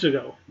 4 months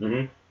ago.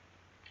 Mm-hmm.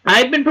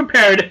 I'd been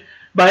prepared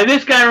by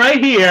this guy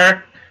right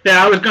here that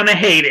I was going to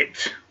hate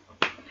it.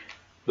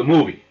 The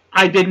movie.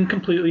 I didn't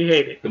completely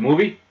hate it. The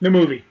movie? The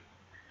movie.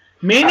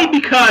 Mainly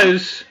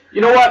because... You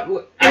know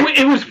what?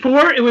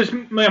 It was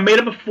made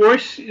up of 4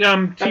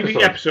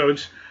 TV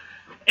episodes.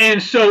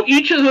 And so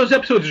each of those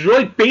episodes is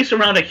really based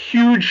around a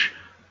huge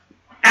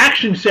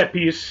action set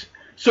piece.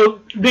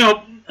 So,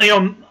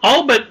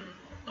 all but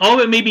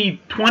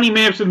maybe 20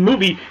 minutes of the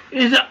movie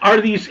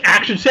are these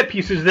action set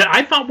pieces that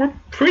I thought were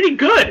pretty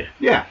good.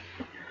 Yeah.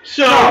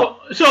 So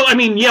I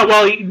mean, yeah,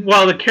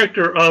 while the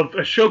character of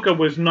Ahsoka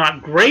was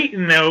not great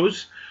in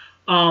those,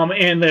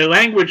 and the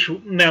language,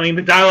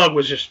 the dialogue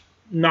was just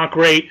not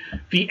great,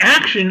 the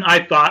action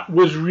I thought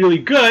was really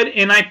good,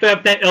 and I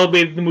thought that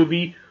elevated the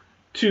movie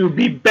to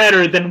be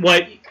better than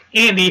what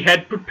Andy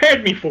had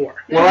prepared me for.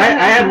 Well, I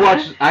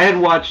had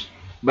watched,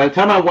 by the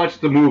time I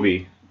watched the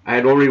movie, I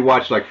had already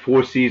watched like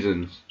 4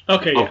 seasons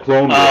of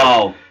Clone Wars.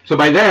 Oh. So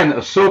by then,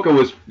 Ahsoka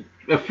was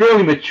a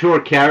fairly mature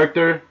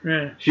character.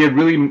 Yeah. She had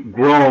really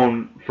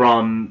grown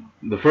from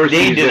the first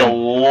season did a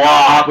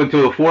lot up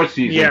until the 4th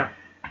season. Yeah.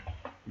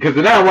 Because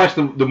then I watched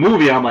the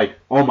movie, I'm like,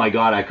 oh my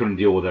god, I couldn't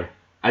deal with her.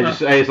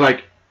 It's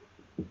like,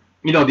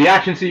 the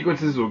action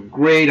sequences were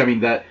great. I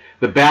mean,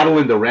 the battle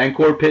in the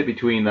Rancor pit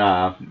between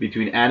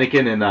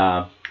Anakin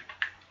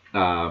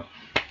and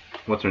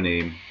what's her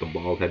name? The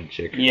bald-headed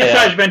chick. Yeah.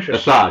 Asajj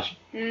Ventress. Asajj.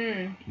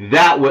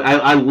 That was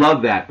I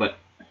love that, but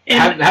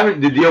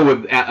having to deal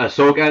with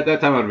Ahsoka at that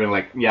time, I would have been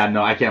like, yeah,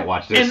 no, I can't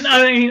watch this. And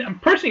I mean,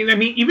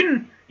 personally,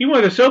 even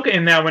with Ahsoka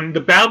in that one,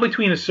 the battle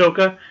between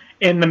Ahsoka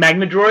and the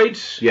Magna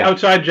droids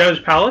outside Jabba's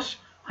palace,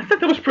 I thought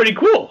that was pretty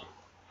cool.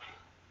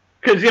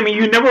 Because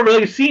you never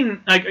really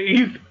seen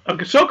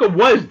Ahsoka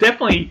was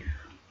definitely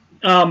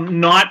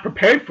not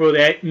prepared for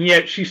that, and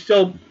yet she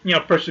still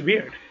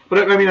persevered.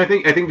 But I mean, I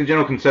think the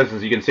general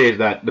consensus you can say is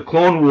that the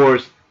Clone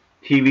Wars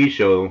TV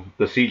show,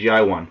 the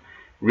CGI one,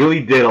 really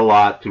did a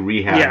lot to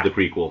rehab the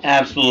prequels.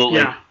 Absolutely.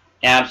 Yeah.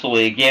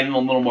 Absolutely. It gave him a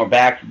little more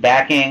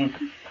backing.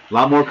 A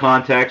lot more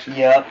context.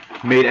 Yep.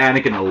 Made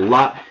Anakin a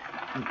lot...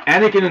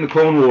 Anakin in the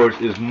Clone Wars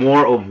is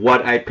more of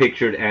what I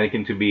pictured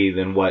Anakin to be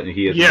than what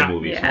he is in the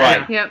movies. Yeah.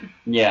 Right. Yep.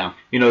 Yeah.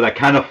 That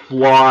kind of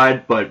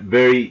flawed, but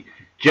very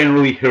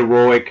generally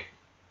heroic,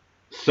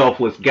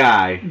 selfless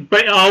guy.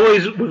 But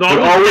always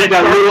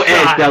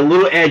that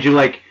little edge. You're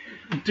like,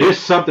 there's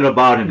something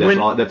about him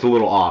that's a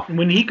little off.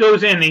 When he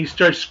goes in, and he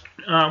starts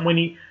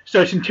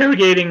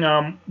interrogating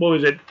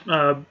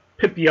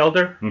Pip the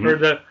Elder, or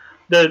the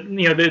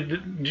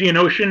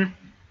Geonosian.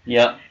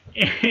 Yeah.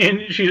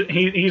 And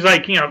he's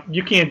like,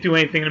 you can't do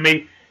anything to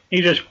me.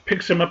 He just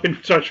picks him up and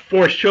starts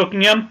force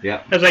choking him.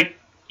 Yeah. I was like,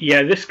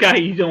 yeah, this guy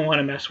you don't want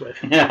to mess with.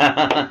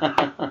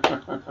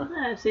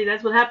 See,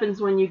 that's what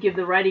happens when you give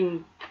the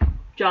writing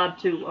job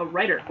to a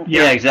writer.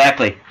 Yeah,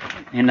 exactly.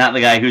 And not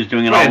the guy who's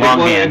doing it all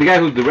longhand. The guy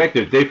who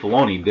directed Dave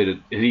Filoni did it.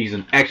 He's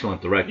an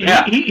excellent director.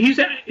 Yeah.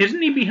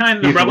 Isn't he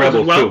behind the Rebels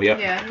as well? Too,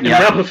 yeah. And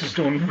Rebels is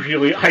doing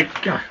really.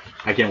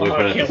 I can't wait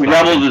for that.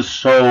 Rebels is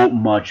so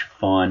much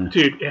fun.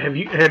 Dude, have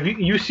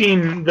you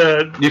seen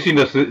the? You've seen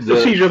the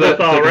Siege of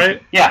Lothal,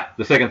 right? Yeah,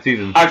 the second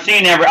season. I've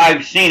seen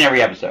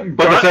every episode.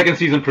 But the second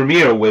season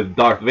premiere with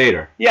Darth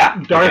Vader.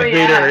 Yeah, Darth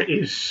Vader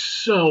is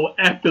so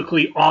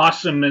epically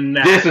awesome in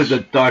that. This is the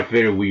Darth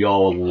Vader we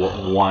all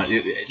want.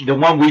 The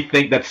one we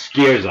think that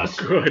scares us.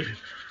 Good.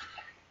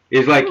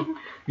 It's like,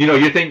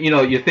 you're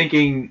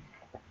thinking,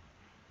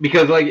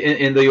 because like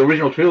in the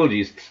original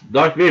trilogies,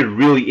 Darth Vader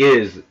really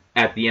is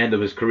at the end of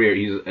his career.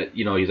 He's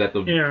at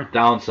the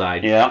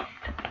downside. Yeah.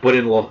 But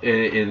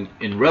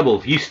in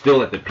Rebels, he's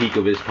still at the peak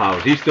of his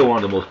powers. He's still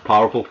one of the most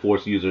powerful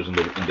Force users in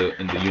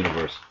the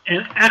universe.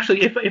 And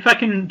actually, if I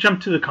can jump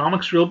to the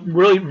comics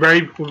really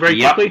very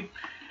quickly,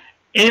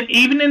 and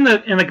even in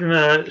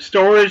the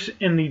Star Wars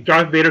in the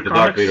Darth Vader comics,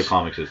 Darth Vader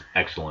comics is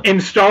excellent. In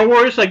Star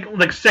Wars,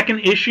 like second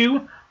issue,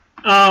 Luke,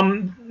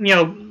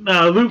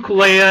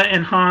 Leia,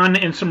 and Han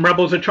and some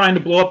rebels are trying to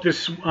blow up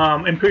this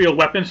Imperial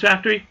weapons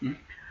factory.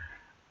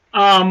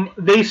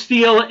 They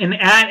steal an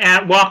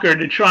AT-AT walker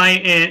to try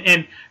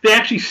and they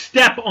actually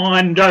step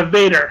on Darth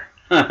Vader.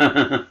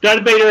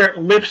 Darth Vader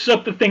lifts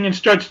up the thing and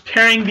starts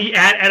tearing the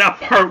AT-AT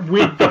apart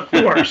with the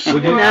Force.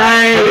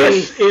 Nice.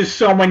 This is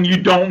someone you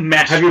don't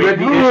mess with. Have you read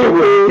the issue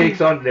where he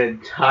takes on the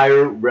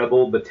entire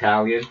rebel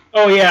battalion?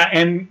 Oh yeah,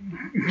 and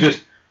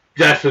just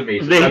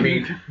decimates.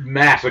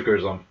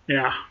 Massacres them.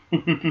 Yeah.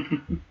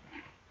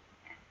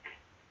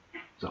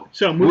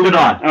 So moving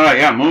on. All right,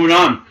 yeah, moving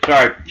on.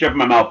 Sorry, chip in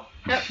my mouth.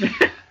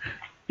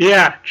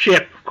 Yeah,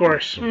 Chip, of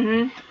course.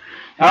 Mm-hmm.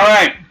 All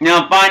right,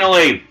 now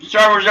finally,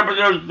 Star Wars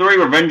Episode 3,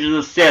 Revenge of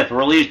the Sith,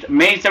 released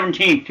May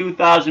 17th,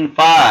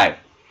 2005.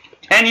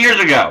 10 years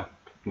ago.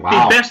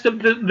 Wow. The best of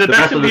the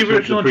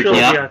original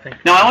trilogy, I think.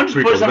 Now, I want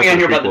to put something in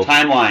here about the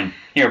timeline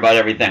here about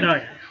everything. Oh,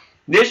 yeah.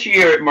 This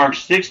year, it marks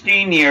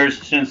 16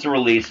 years since the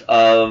release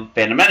of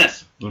Phantom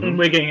Menace. And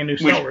we're getting a new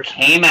Star Wars. Which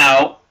came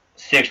out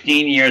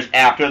 16 years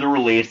after the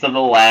release of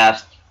the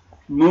last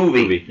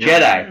movie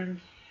Jedi.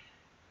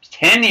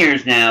 10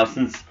 years now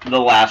since the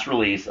last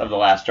release of the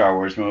last Star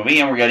Wars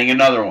movie, and we're getting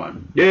another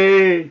one.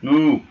 Yay!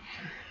 Ooh.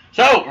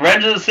 So,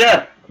 Revenge of the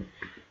Sith.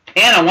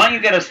 Anna, why don't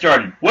you get us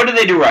started? What did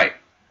they do right?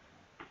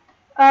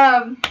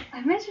 I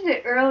mentioned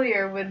it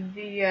earlier with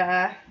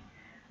the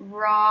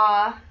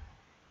raw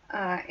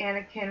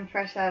Anakin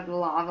fresh out of the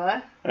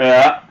lava.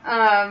 Yeah.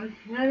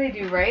 What did they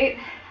do right?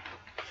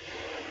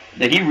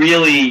 That he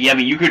really,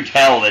 you could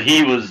tell that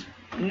he was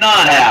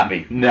not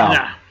happy. No.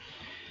 Nah.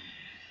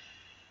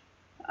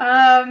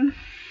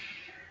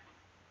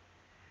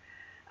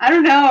 I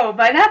don't know.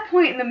 By that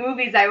point in the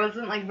movies, I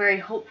wasn't very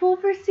hopeful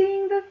for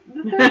seeing the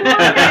third one, and so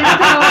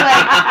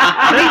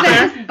I think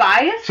that's just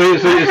biased. So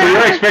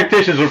your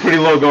expectations were pretty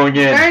low going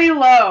in. Very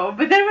low.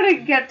 But then when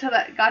it got to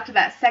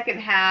that second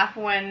half,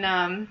 when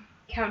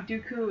Count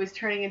Dooku was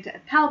turning into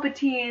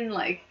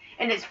Palpatine,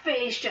 and his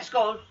face just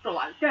goes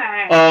like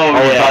that. Oh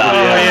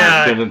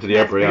yeah. Turns into the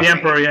Emperor. Yeah. The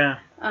Emperor, yeah.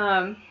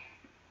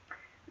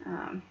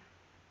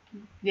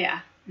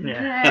 Yeah.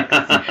 Yeah.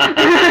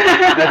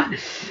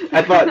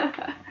 I thought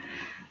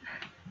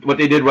what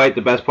they did right,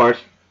 the best parts,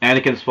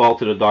 Anakin's fall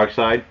to the dark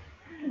side.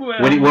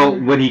 When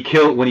he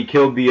killed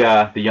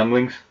the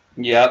younglings.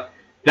 Yep.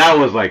 That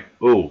was like,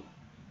 ooh,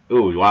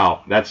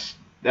 wow. That's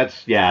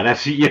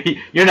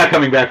you're not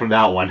coming back from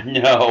that one.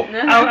 No.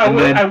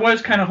 I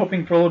was kind of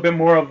hoping for a little bit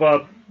more of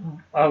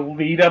a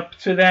lead up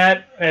to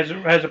that, as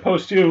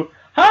opposed to,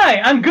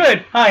 hi, I'm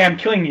good. Hi, I'm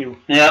killing you.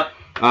 Yep.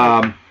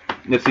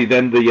 Let's see.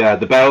 Then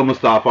the battle of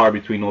Mustafar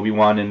between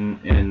Obi-Wan and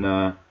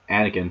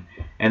Anakin,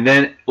 and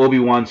then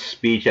Obi-Wan's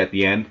speech at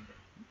the end,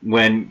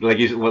 when like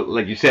you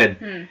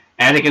said,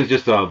 Anakin's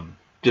just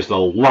a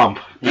lump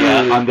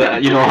on the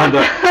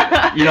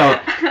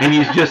and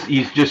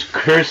he's just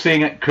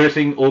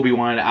cursing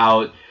Obi-Wan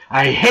out.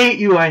 I hate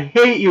you,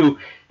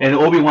 and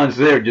Obi-Wan's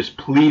there just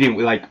pleading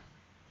with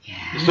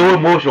so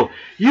emotional.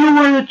 You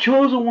were the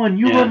chosen one.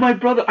 You were my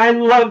brother. I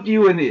loved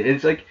you, and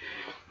it's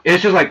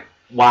just like.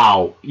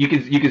 Wow, you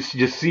could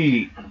just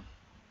see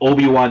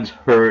Obi-Wan's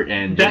hurt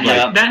and just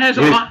that has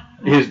a lot.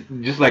 His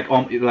just like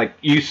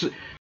you.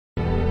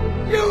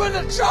 You were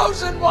the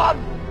chosen one.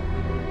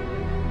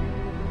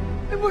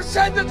 It was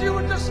said that you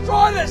would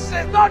destroy the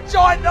Sith, not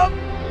join them.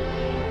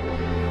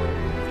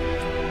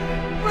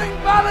 Bring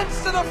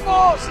balance to the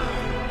Force,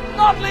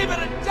 not leave it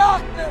in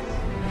darkness.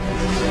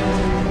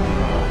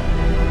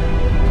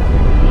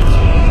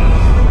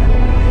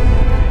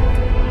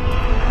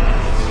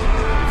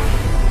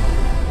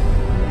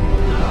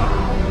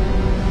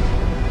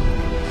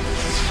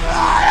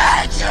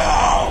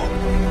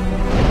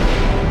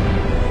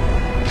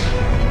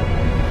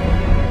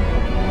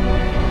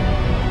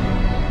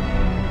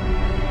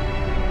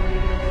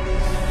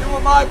 You were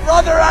my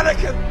brother,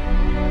 Anakin.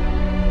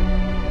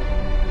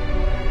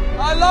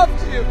 I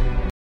loved you.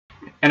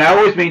 And I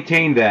always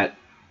maintain that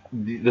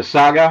the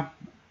saga,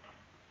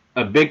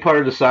 a big part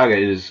of the saga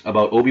is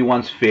about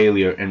Obi-Wan's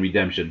failure and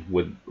redemption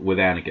with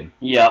Anakin.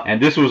 Yeah.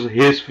 And this was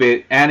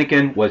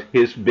Anakin was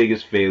his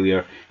biggest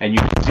failure, and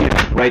you can see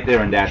it right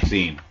there in that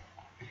scene.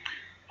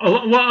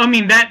 Well, I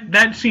mean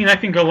that scene I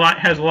think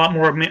has a lot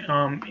more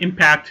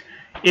impact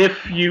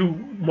if you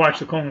watch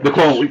the Clone Wars. The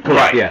Clone Wars,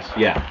 right? Yes,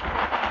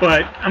 yeah.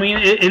 But I mean,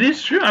 it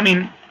is true. I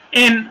mean,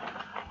 and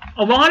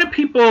a lot of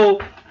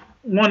people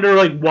wonder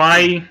like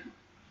why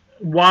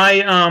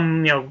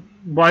Obi-Wan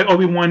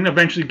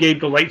eventually gave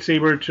the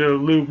lightsaber to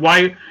Luke.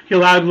 Why he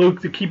allowed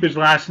Luke to keep his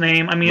last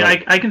name. I mean,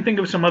 right. I can think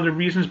of some other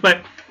reasons,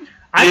 but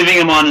leaving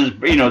him on his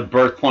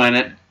birth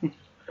planet.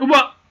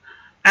 Well.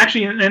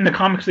 Actually, in the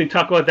comics, they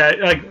talk about that.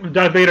 Like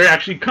Darth Vader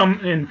actually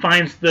comes and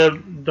finds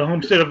the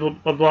homestead of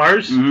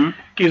Lars. Mm-hmm.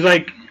 He's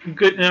like,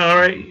 "Good, all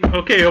right,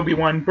 okay,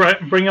 Obi-Wan,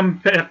 bring him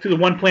back to the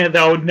one planet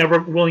that I would never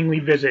willingly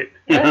visit."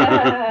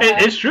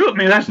 It's true. I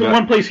mean, that's the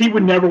one place he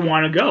would never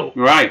want to go.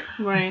 Right.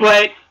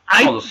 But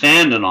all the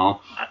sand and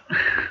all.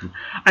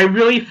 I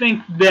really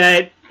think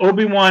that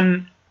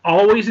Obi-Wan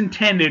always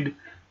intended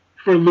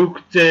for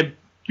Luke to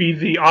be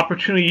the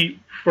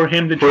opportunity for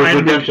him to try and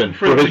redemption.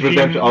 For his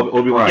redemption,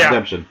 Obi-Wan's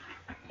redemption.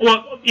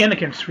 Well,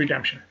 Anakin's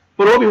redemption.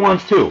 But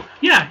Obi-Wan's too.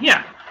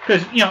 Yeah.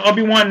 Because,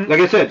 Obi-Wan...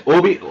 Like I said,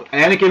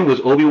 Anakin was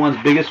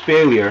Obi-Wan's biggest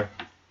failure,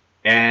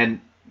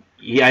 and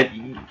you got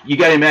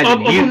to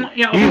imagine, he's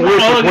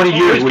worked for 20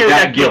 years with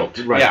that guilt.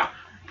 Right. Yeah.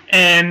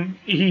 And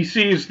he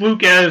sees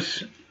Luke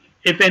as,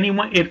 if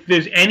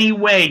there's any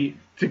way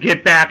to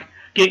get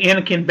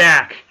Anakin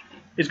back,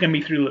 it's going to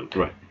be through Luke.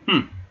 Right.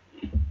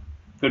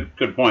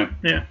 Good point.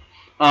 Yeah.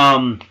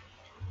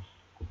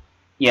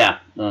 Yeah,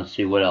 let's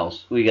see, what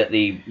else? We got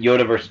the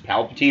Yoda versus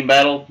Palpatine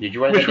battle. Did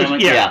you write that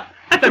down? Yeah.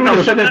 I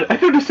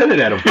threw the Senate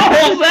at him.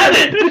 Oh,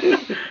 Senate!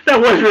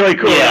 That was really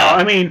cool. Yeah.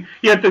 I mean,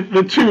 you have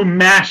the two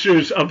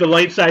masters of the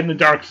light side and the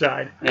dark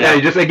side. Yeah,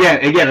 just again,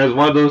 it was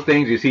one of those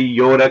things, you see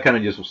Yoda kind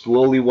of just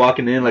slowly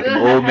walking in like an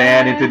old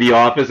man into the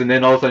office, and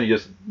then all of a sudden you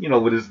just,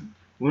 with his...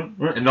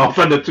 And all of a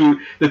sudden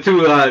the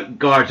two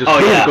guards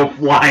just go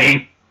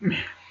flying.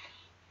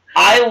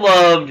 I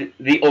loved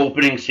the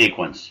opening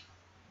sequence.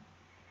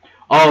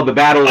 Oh, the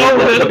battle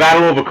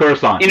over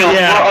Coruscant. For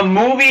a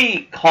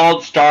movie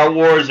called Star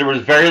Wars, there was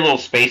very little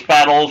space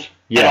battles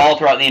and all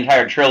throughout the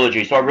entire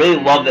trilogy. So I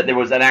really loved that there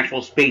was an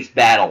actual space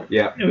battle.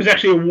 Yeah. It was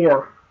actually a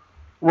war.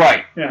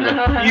 Right.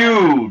 Yeah.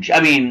 Huge.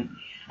 I mean,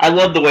 I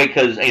love the way,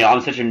 because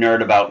I'm such a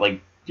nerd about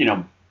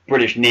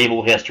British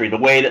naval history. The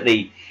way that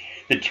the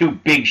two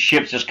big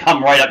ships just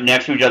come right up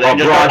next to each other and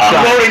just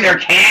unloading their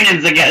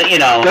cannons again.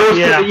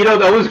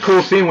 That was a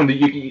cool scene when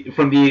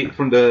from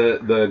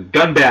the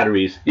gun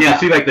batteries. You can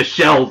see like the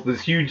shells,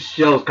 these huge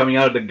shells coming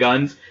out of the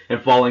guns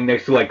and falling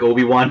next to like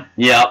Obi-Wan.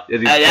 Yeah,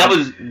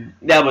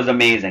 that was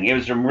amazing. It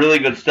was some really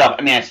good stuff.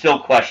 I mean, I still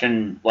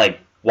question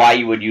why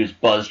you would use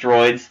buzz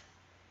droids.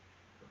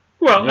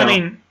 Well, I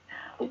mean,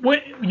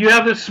 you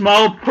have the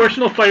small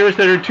personal fighters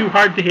that are too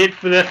hard to hit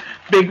for the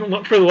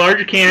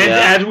larger cannons,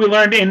 as we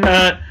learned in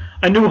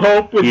A New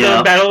Hope with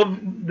the Battle of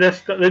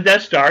the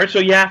Death Star. So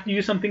you have to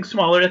use something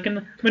smaller that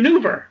can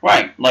maneuver.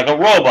 Right, like a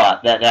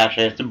robot that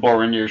actually has to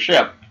bore into your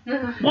ship.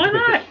 Why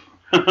not?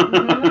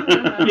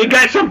 You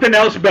got something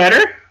else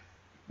better?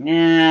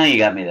 Yeah, you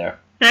got me there.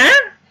 Huh?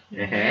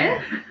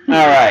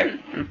 All right.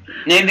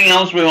 Anything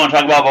else we want to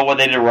talk about what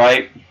they did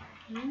right?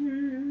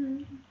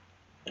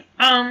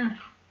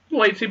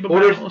 Lightsaber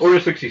battles.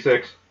 Order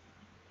 66.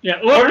 Yeah,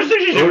 Order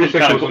 66 was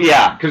kind of cool.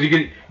 Yeah, because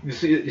you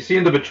see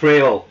in the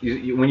betrayal,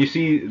 when you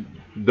see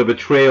the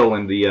betrayal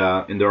in the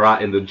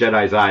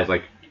Jedi's eyes,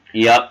 like,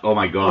 yep, oh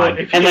my god,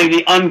 and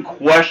the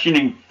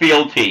unquestioning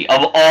fealty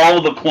of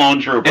all the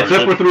clone troopers,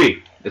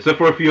 except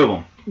for a few of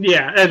them.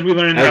 Yeah, as we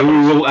learned in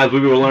Rebels. As we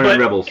were learning in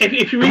Rebels.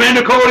 If you read,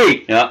 Commander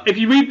Cody! Yeah. If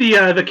you read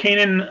the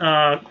Kanan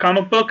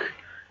comic book,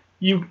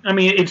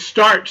 it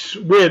starts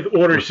with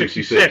Order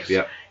 66.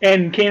 Yeah.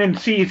 And Kanan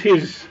sees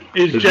his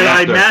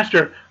Jedi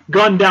master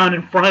gunned down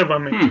in front of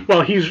him.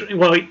 Well, she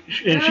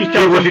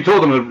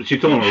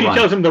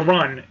tells him to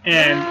run,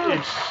 and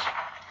it's.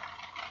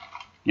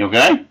 You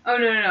okay? Oh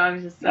no! I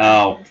was just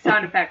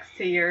sound effects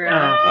to your.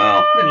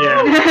 Yeah.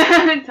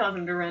 Tells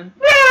him to run.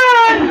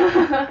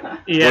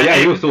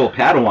 He was still a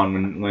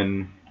Padawan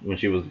when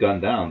she was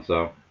gunned down.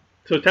 So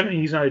technically,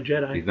 he's not a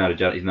Jedi. He's not a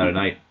Jedi. He's not a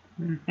knight.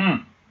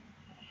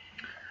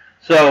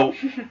 So,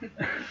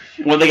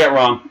 what did they get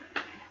wrong?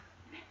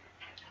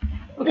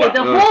 Okay,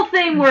 the whole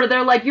thing where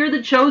they're like, you're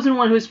the chosen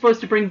one who's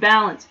supposed to bring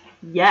balance.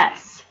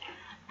 Yes.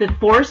 The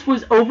Force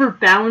was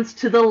overbalanced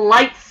to the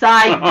light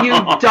side, you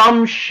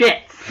dumb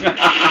shits.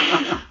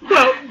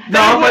 Well,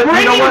 they were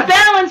bringing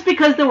balance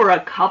because there were a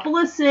couple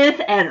of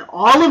Sith and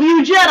all of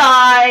you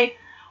Jedi.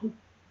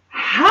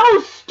 How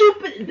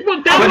stupid!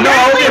 Don't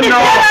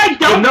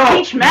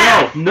teach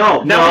math.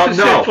 No.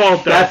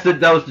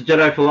 That was the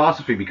Jedi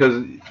philosophy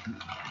because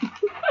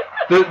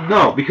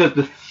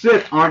the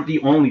Sith aren't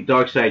the only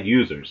dark side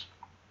users.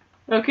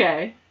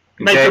 Okay.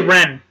 Knights of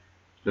Ren.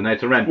 The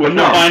Knights of Ren. Which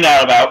we'll find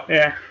out about.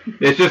 Yeah.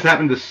 It's just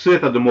happened the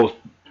Sith are the most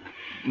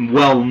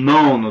well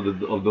known of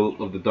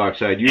the dark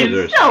side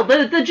users. And still,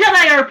 the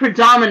Jedi are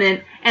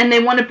predominant, and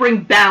they want to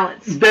bring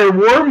balance. There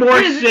were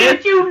more Sith.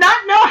 Did you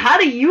not know how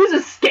to use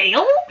a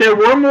scale? There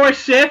were more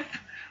Sith,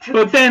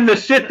 but then the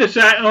Sith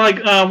decided,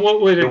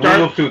 what was it?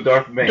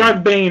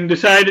 Darth Bane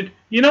decided,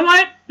 you know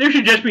what? There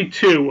should just be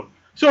 2.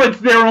 So it's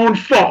their own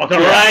fault, all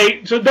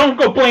right? So don't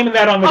go blaming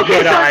that on the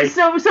Jedi.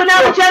 So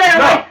now the Jedi are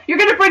like, you're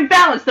going to bring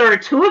balance. There are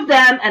 2 of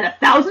them and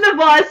 1,000 of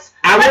us.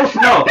 I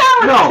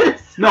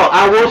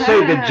will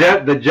say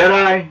the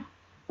Jedi,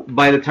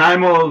 by the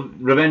time of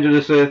Revenge of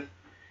the Sith,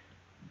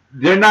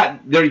 they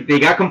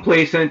got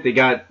complacent. They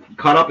got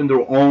caught up in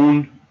their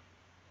own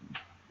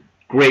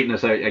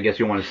greatness, I guess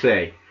you want to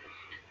say.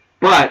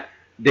 But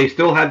they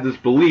still had this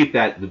belief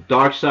that the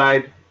dark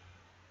side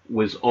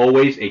was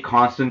always a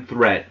constant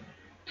threat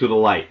to the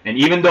light. And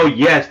even though,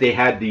 yes, they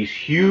had these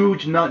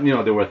huge,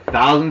 there were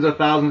thousands of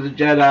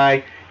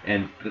Jedi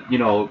and,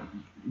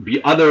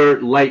 other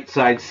light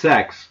side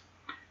sects,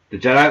 the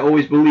Jedi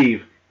always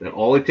believe that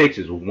all it takes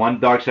is one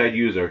dark side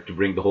user to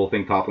bring the whole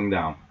thing toppling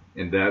down.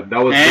 And that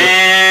was...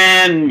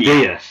 And...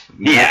 Yes.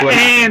 Yeah.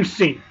 And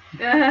scene.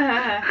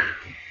 And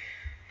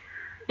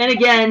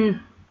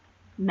again,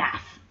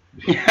 math.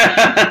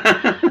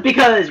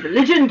 Because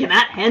religion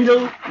cannot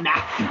handle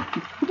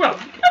math. Well,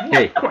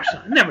 hey, of course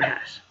not. Never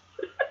has.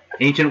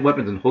 Ancient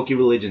weapons and hokey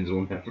religions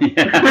will never.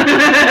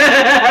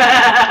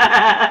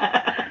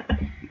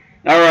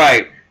 All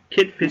right.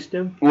 Kit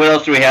Fisto. What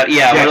else do we have?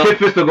 Yeah, Kit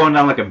Fisto going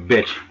down like a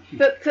bitch.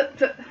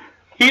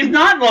 He's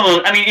not the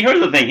most... I mean, here's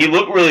the thing. He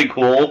looked really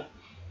cool.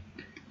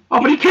 Oh,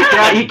 but he kicked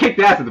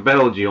ass at the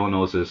Battle of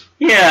Geonosis.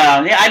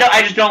 Yeah.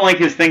 I just don't like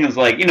his thing. Is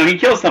like, he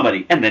kills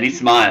somebody and then he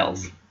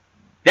smiles.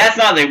 That's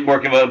not the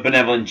work of a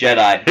benevolent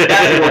Jedi.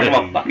 That's the work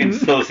of a fucking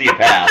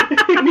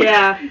sociopath.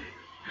 Yeah.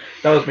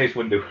 That was Mace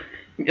Windu.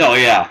 Oh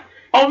yeah.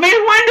 Oh, Mace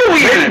Windu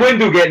even. Mace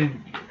Windu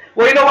getting...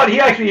 Well, you know what?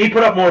 He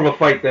put up more of a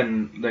fight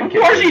than Of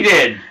course he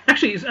did.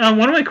 Actually,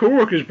 one of my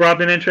coworkers brought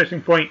up an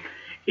interesting point.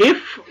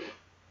 If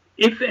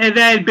that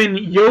had been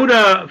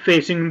Yoda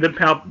facing the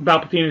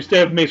Palpatine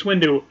instead of Mace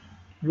Windu,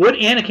 would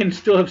Anakin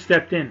still have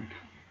stepped in?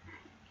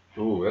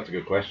 Ooh, that's a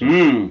good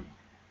question.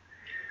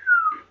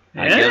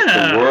 I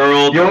guess the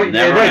world will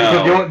never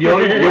know. The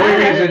only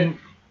reason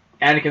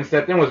Anakin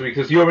stepped in was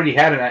because he already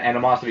had an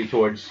animosity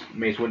towards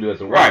Mace Windu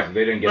as a rise. Right.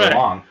 They didn't get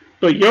along.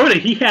 But Yoda,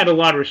 he had a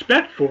lot of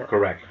respect for.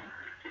 Correct.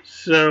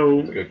 So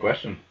that's a good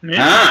question.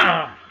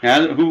 Yeah.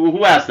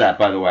 Who asked that,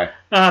 by the way?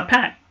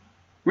 Pat.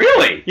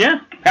 Really?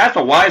 Yeah. Pat's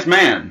a wise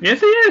man. Yes,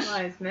 he is.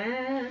 Wise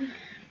man.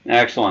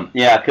 Excellent.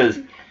 Yeah,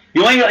 because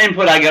the only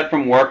input I got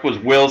from work was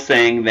Will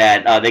saying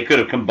that they could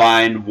have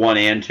combined 1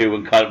 and 2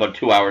 and cut about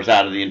 2 hours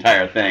out of the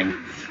entire thing.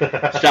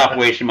 Stop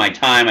wasting my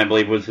time, I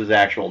believe was his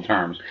actual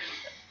terms.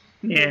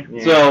 Yeah.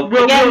 So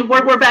again,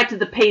 we're back to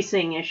the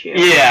pacing issue.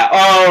 Yeah.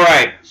 All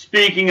right.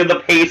 Speaking of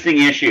the pacing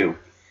issue,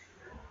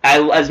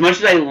 as much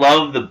as I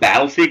love the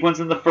battle sequence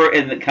in the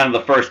kind of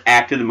the first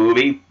act of the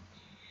movie,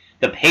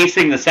 the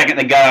pacing the second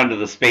they got onto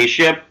the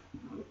spaceship,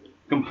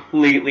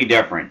 completely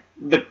different.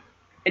 Did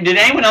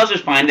anyone else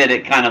just find that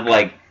it kind of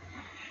like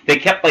they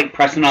kept like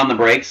pressing on the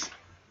brakes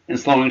and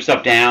slowing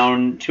stuff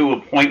down to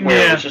a point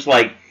where it was just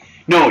like,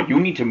 no, you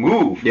need to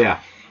move. Yeah.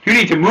 You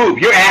need to move.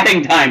 You're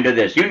adding time to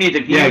this. You need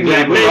to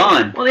move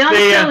on. Well, the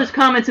honest seller's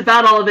comments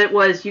about all of it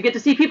was you get to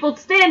see people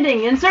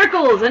standing in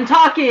circles and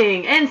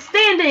talking, and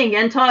standing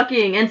and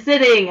talking, and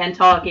sitting and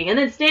talking, and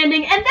then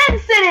standing and then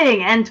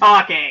sitting and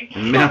talking.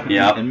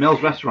 And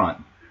Mills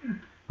Restaurant.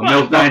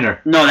 Mills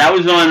Diner. No, that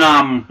was on...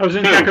 I was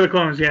in Attack of the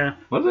Clones, yeah.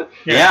 Was it?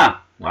 Yeah.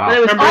 Wow. But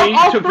it was Remember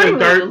all took through the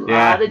dart? a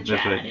lot of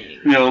chatting.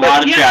 A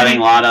lot of chatting,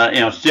 a lot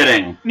of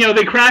sitting.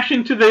 They crash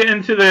into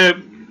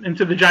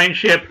the giant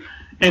ship,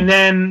 and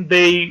then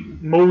they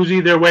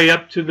mosey their way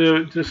up to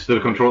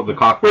the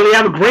cockpit, where they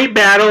have a great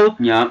battle.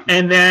 Yeah.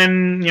 And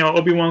then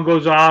Obi-Wan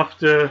goes off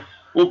to.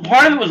 Well,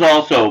 part of it was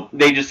also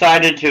they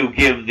decided to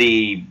give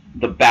the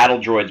battle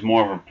droids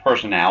more of a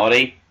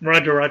personality.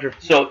 Roger.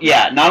 So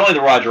yeah, not only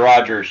the Roger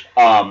Rogers,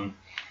 but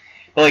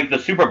like the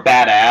super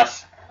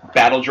badass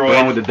battle droids. The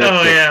one with the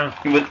death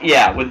stick.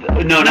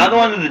 Not the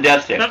ones with the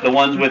death stick. The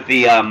ones with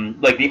the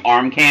like the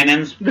arm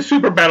cannons. The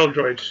super battle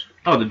droids.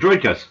 Oh, the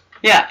droidkas.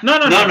 Yeah. No,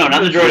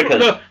 not the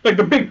droidkas. Like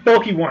the big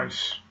bulky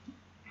ones.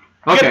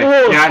 Okay. You get the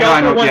little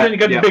I know. ones, and you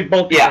get the big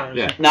bulky ones.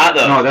 Yeah. Not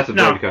those. No, that's a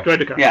droidka.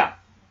 Droidka. Yeah.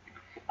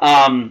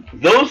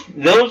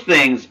 Those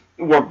things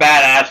were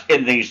badass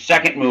in the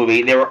second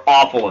movie. They were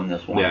awful in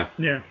this one.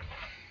 Yeah.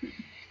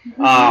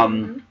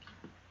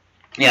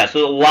 Yeah,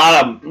 so a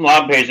lot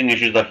of pacing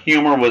issues. The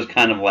humor was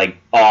kind of like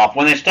off.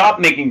 When they stopped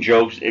making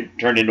jokes, it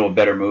turned into a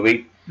better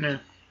movie. Yeah.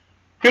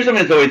 Here's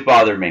something that's always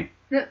bothered me.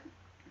 Yeah.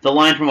 It's a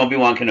line from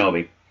Obi-Wan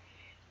Kenobi.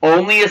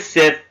 Only a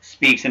Sith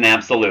speaks in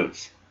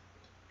absolutes.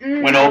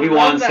 When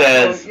Obi-Wan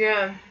says,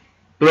 yeah.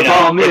 if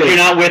you're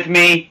not with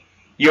me,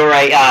 you're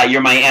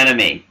my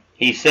enemy.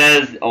 He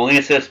says only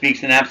a Sith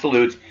speaks in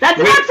absolutes. That's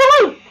an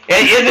absolute!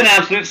 It is an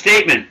absolute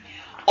statement.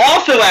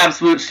 Also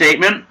absolute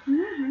statement,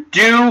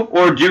 do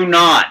or do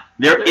not.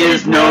 There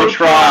is no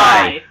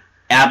try.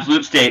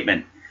 Absolute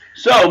statement.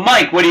 So,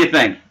 Mike, what do you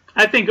think?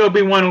 I think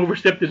Obi-Wan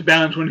overstepped his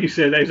bounds when he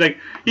said that. He's like,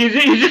 he's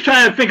just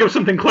trying to think of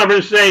something clever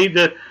to say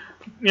to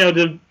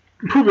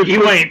prove his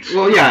point.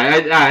 Well,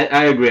 yeah,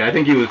 I agree. I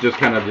think he was just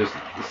kind of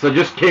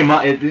just came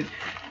out.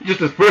 Just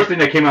the first thing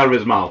that came out of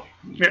his mouth.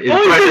 Yeah.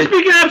 He's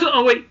speaking absolute.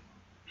 Oh wait.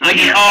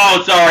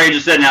 Sorry, I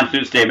just said an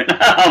absolute statement.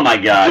 Oh my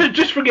God.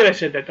 Just forget I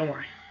said that. Don't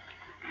worry.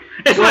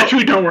 It's not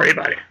true. Don't worry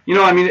about it.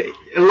 I mean,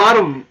 a lot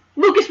of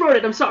Lucas wrote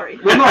it. I'm sorry.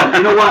 Well, no,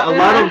 you know what? A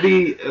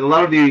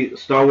lot of the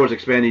Star Wars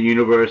expanded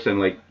universe and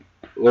like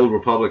Old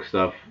Republic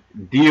stuff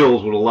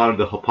deals with a lot of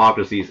the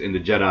hypocrisies in the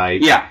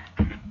Jedi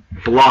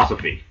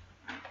philosophy.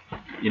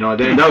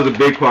 That was a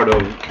big part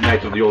of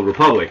Knights of the Old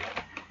Republic.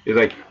 It's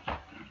like,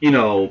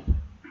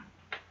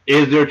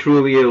 is there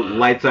truly a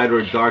light side or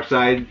a dark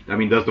side? I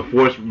mean, does the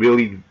Force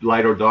really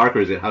light or dark, or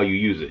is it how you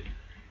use it?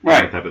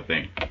 Right. That type of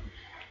thing.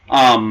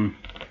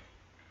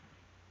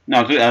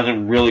 No, that's a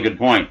really good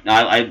point.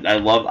 I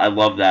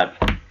love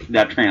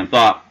that train of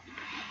thought.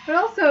 But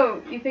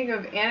also, you think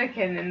of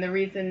Anakin and the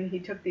reason he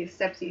took these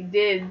steps he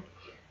did,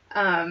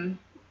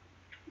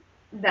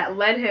 that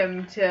led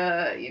him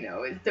to,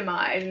 his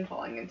demise and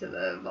falling into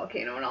the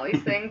volcano and all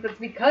these things. That's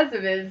because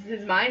of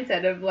his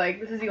mindset of, like,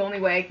 this is the only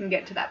way I can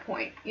get to that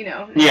point,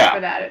 And for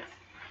that, it's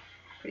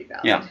pretty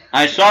valid. Yeah.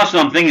 I saw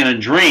something in a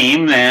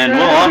dream, and,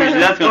 well, obviously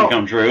that's going to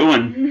come true,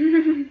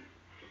 and...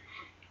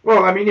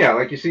 Well, I mean, yeah,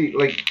 like you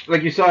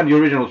saw in the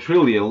original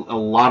trilogy, a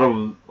lot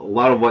of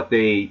what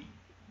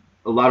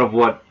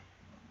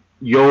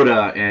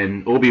Yoda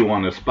and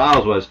Obi-Wan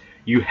espoused was,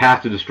 you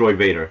have to destroy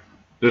Vader.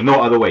 There's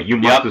no other way. You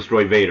must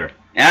destroy Vader.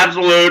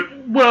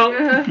 Absolute.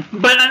 Well,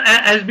 but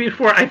as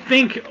before, I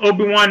think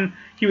Obi-Wan,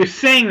 he was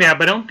saying that,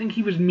 but I don't think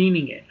he was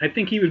meaning it. I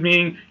think he was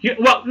meaning... He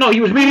was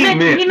meaning...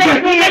 He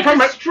meant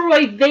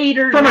destroy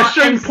Vader from a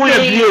certain point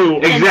of view.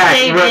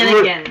 Exactly.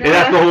 And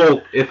that's the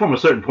whole... It's from a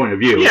certain point of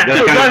view. Yeah,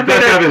 that's kind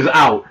of his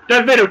out.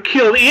 Darth Vader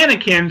killed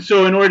Anakin,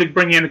 so in order to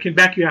bring Anakin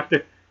back, you have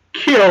to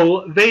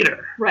kill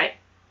Vader. Right.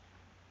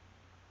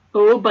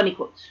 Oh, bunny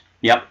quotes.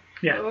 Yep.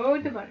 Yeah.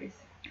 Oh, the bunnies.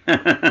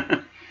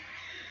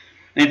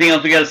 Anything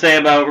else we got to say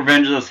about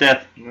Revenge of the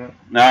Sith? No.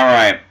 All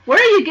right. Where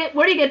do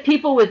you get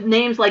people with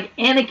names like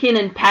Anakin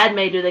and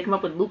Padme? Do they come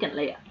up with Luke and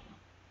Leia?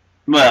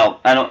 Well,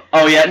 I don't.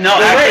 Oh yeah, no.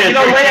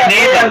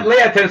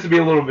 Leia tends to be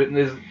a little bit.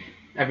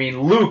 I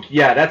mean, Luke.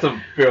 Yeah, that's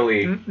a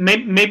fairly.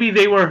 Maybe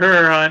they were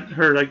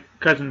her like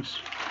cousins.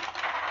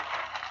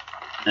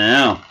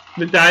 Oh.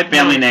 That died.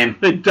 Family name.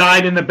 That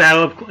died in the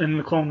battle in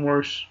the Clone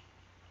Wars.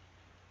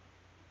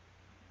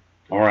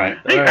 All right.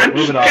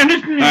 Moving on.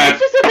 It's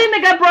just a thing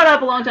that got brought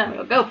up a long time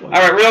ago. Go for it.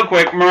 All right, real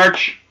quick,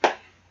 merch.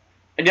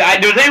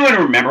 Does anyone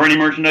remember any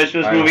merchandise for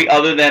this movie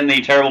other than the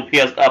terrible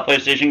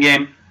PlayStation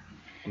game?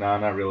 No,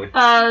 not really.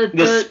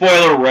 The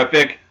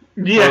spoilerific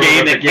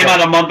game that came out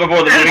a month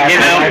before the movie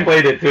came out. I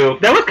played it too.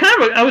 That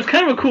was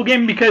kind of a cool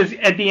game because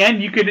at the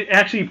end you could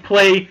actually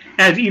play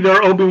as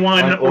either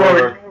Obi-Wan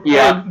or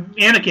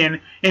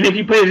Anakin, and if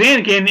you play as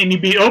Anakin and you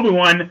beat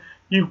Obi-Wan,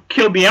 you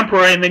killed the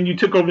Emperor and then you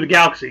took over the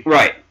galaxy.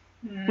 Right.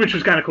 Which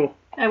was kind of cool.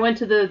 I went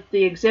to the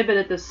exhibit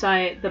at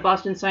the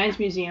Boston Science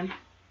Museum.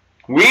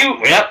 We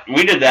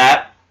did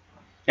that.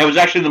 It was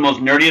actually the most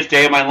nerdiest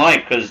day of my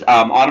life because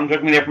Autumn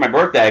took me there for my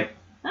birthday.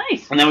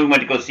 Nice. And then we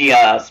went to go see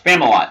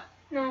Spamalot.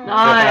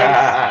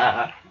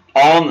 Nice.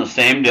 All in the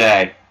same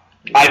day.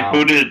 Wow. I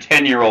booted a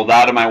 10-year-old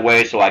out of my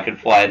way so I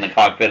could fly in the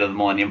cockpit of the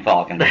Millennium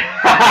Falcon. Good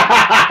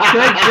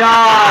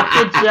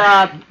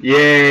job.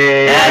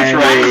 Yay. That's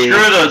right.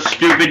 Screw those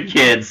stupid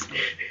kids.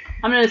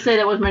 I'm going to say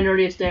that was my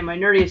nerdiest day. My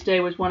nerdiest day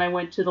was when I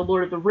went to the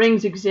Lord of the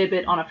Rings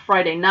exhibit on a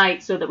Friday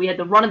night so that we had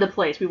the run of the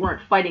place. We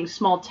weren't fighting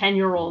small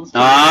 10-year-olds.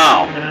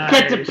 Oh.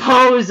 Get to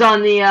pose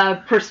on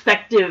the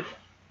perspective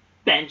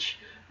bench.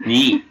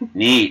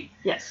 Neat.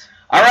 Yes.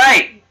 All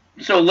right.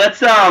 So let's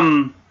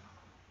talk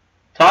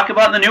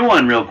about the new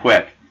one real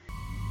quick.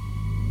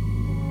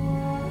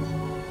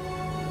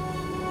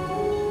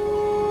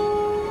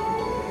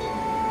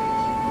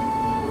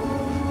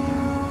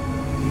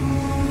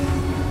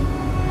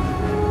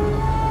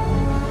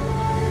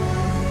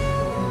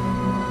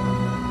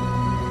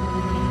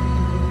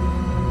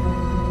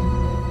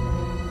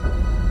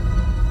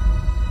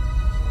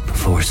 The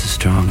Force is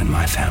strong in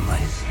my family.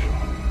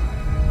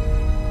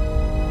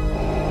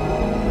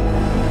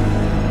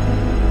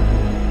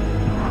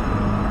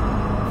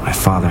 My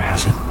father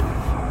has it.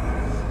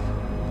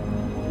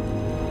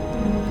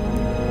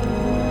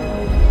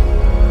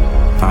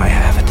 I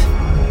have it.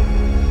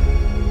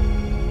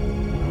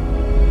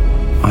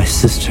 My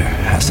sister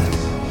has it.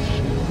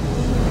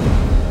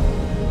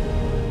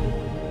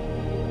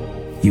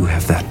 You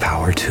have that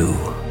power too.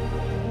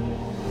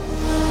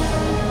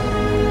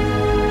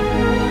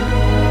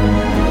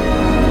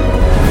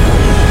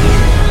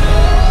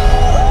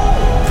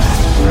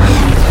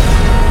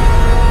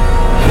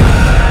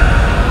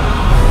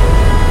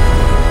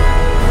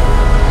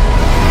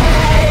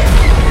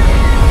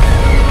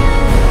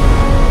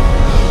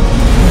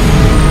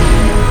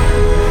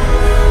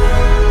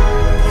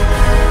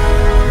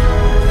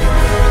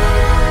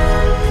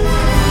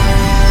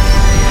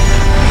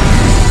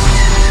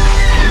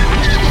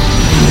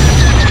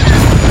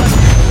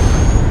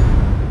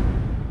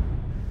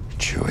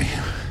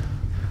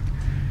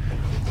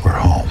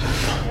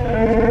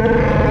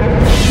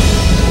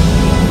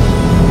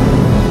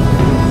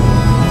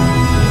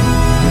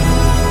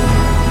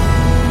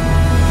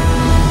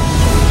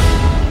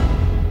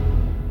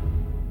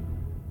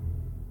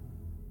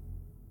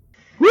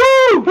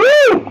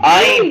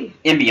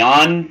 and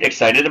beyond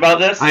excited about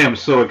this. I am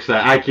so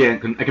excited. I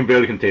can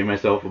barely contain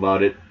myself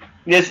about it.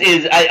 This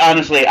is,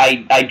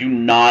 I do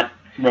not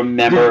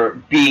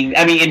remember being,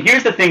 and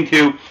here's the thing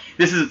too,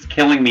 this is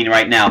killing me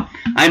right now.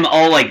 I'm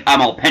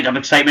all pent up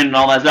excitement and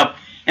all that stuff,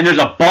 and there's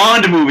a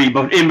Bond movie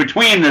in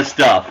between this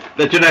stuff.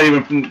 That you're not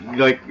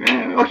even,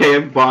 okay,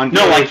 Bond.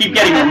 No, I keep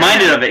getting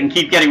reminded of it, and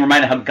keep getting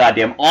reminded how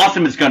goddamn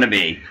awesome it's going to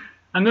be.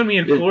 I'm going to be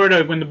in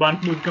Florida when the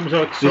Bond movie comes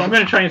out, so I'm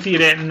going to try and see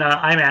it in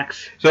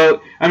IMAX.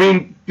 So,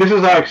 this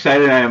is how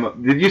excited I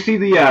am. Did you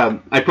see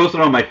I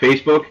posted on my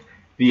Facebook,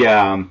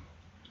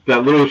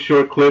 that little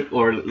short clip,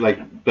 or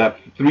that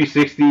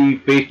 360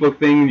 Facebook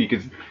thing? You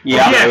could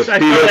yes, I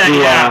saw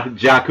that,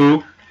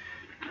 Jakku.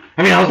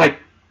 I was like,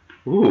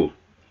 ooh.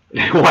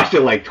 I watched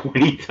it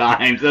 20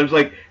 times. I was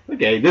like,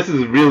 okay, this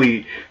is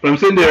really... But I'm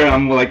sitting there,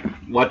 I'm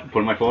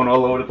putting my phone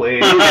all over the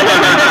place.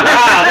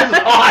 Wow, this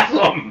is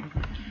awesome!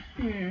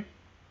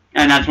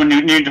 And that's when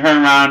you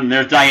turn around and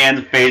there's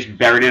Diane's face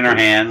buried in her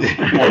hands.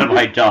 What have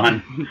I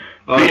done?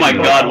 Oh my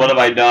God, what have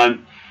I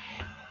done?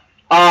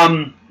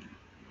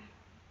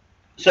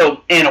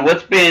 So Anna,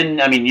 what's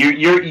been?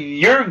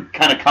 You're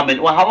kind of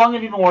coming. Well, how long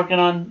have you been working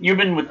on? You've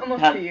been with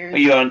almost 2 years.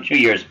 You're on 2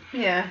 years.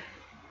 Yeah.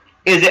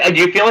 Is it? Do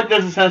you feel like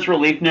there's a sense of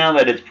relief now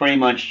that it's pretty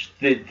much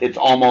it's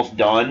almost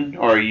done,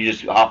 or you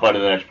just hop out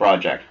of the next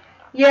project?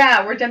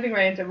 Yeah, we're jumping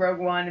right into Rogue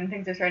One, and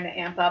things are starting to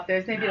amp up.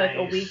 There's maybe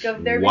a week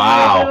of there being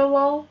a bit of a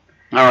lull.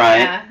 All right.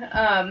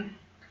 Yeah.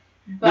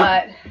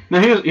 But now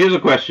here's a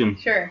question.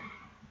 Sure.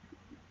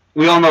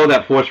 We all know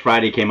that Force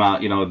Friday came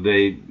out.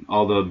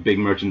 All the big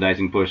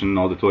merchandising push and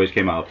all the toys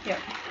came out. Yep.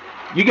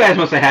 You guys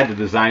must have had the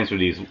designs for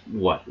these.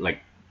 What,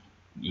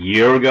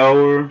 year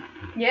ago or?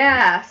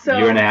 Yeah. So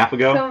year and a half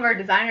ago. Some of our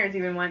designers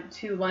even went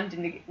to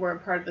London were a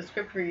part of the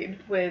script read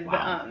with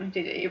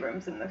J.J.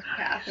 Abrams in the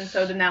cast, and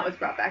so then that was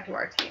brought back to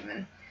our team,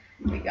 and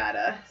we got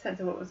a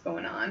sense of what was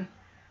going on.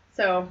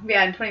 So,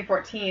 yeah, in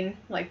 2014,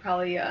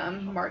 probably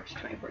March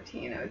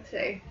 2014, I would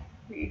say,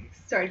 we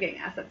started getting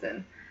assets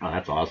in. Oh,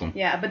 that's awesome.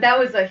 Yeah, but that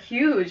was a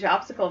huge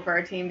obstacle for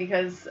our team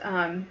because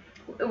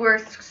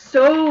we're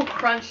so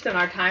crunched on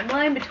our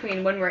timeline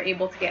between when we're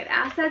able to get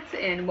assets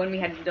and when we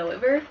had to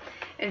deliver.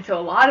 And so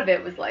a lot of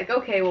it was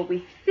okay, well,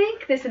 we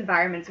think this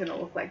environment's going to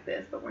look like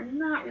this, but we're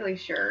not really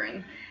sure.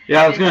 And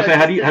yeah, I was going to say,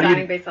 how do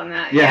you based on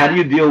that? Yeah, how do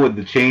you deal with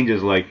the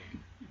changes,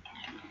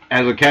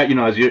 as a cat,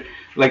 as you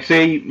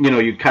say,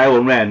 you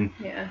Kylo Ren.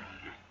 Yeah.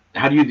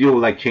 How do you deal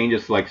with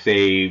changes,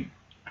 say,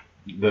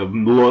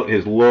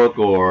 his look,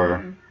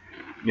 or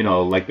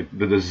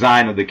the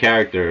design of the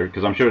character?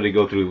 Because I'm sure they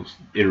go through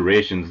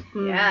iterations.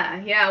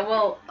 Yeah.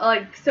 Well,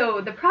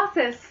 so the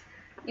process,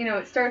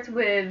 it starts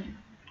with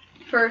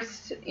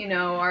first,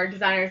 our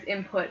designers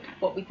input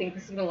what we think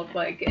this is going to look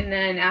like, and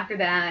then after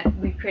that,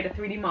 we create a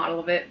 3D model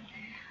of it.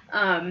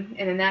 And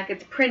then that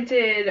gets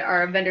printed.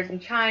 Our vendors in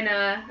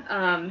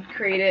China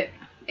create it,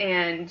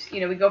 and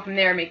we go from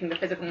there, making the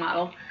physical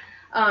model.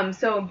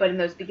 But in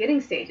those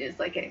beginning stages,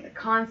 getting the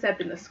concept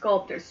and the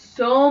sculpt, there's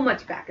so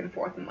much back and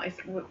forth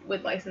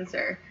with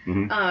licensor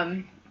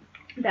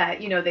that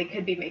they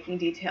could be making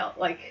detail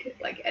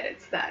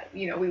edits that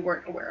we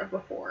weren't aware of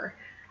before.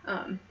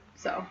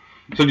 So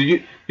did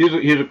you?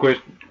 Here's a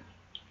question.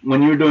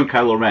 When you were doing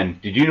Kylo Ren,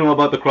 did you know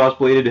about the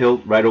cross-bladed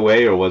hilt right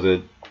away, or was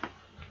it?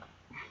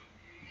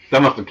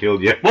 That must have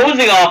killed you. What was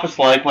the office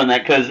like when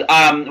that? Because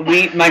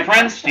my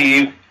friend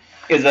Steve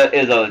is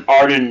a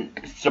ardent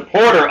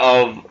supporter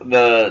of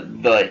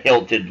the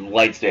hilted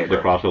lightsaber. The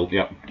cross hilt,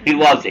 yeah. He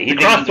loves it. He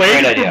thinks it's a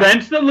great idea.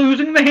 Prevents the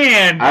losing the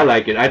hand. I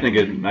like it. I think.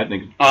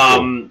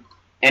 Cool.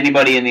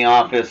 Anybody in the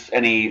office,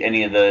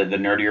 any of the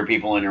nerdier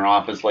people in your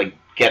office,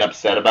 get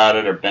upset about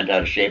it or bent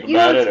out of shape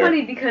about it? It's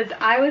funny because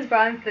I was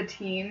brought into the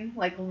team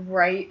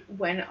right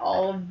when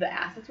all of the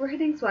assets were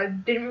hitting, so I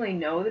didn't really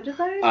know the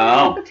designers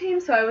of the team,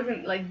 so I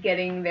wasn't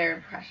getting their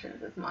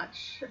impressions as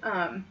much.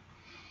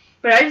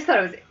 But I just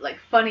thought it was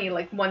funny.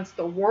 Once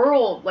the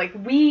world,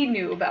 we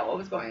knew about what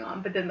was going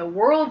on, but then the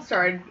world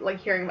started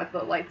hearing about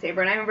the lightsaber,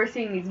 and I remember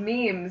seeing these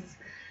memes.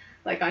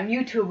 On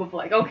YouTube of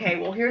okay,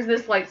 well, here's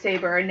this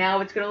lightsaber, and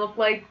now it's gonna look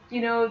like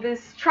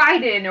this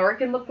trident, or it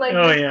can look like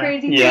this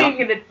crazy thing,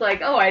 and it's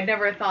I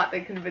never thought they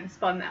could have been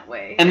spun that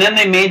way. And then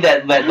they made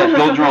that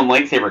build your own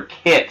lightsaber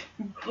kit.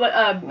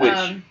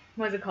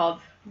 What's it called?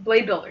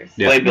 Blade Builders.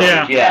 Yeah. Blade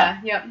Builders, yeah.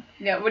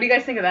 What do you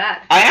guys think of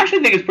that? I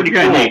actually think it's pretty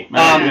cool.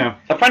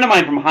 A friend of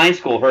mine from high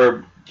school,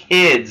 her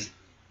kids,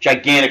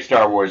 gigantic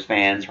Star Wars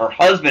fans. Her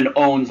husband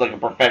owns a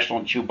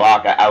professional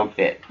Chewbacca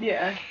outfit.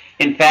 Yeah.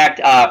 In fact,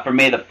 for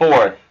May the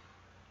 4th.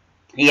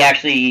 He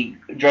actually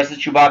dresses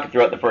Chewbacca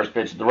throughout the first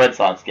pitch of the Red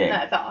Sox game.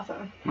 That's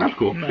awesome. That's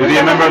cool. Is he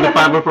a member of the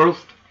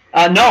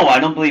 501st? No, I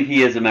don't believe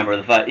he is a member of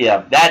the 5.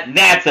 Yeah,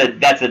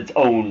 that's its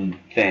own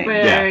thing.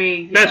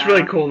 That's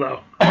really cool, though.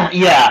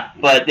 Yeah,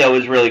 but that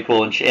was really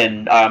cool.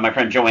 And my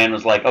friend Joanne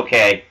was like,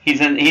 "Okay, he's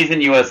in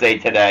USA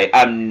Today.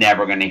 I'm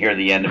never going to hear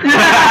the end of it."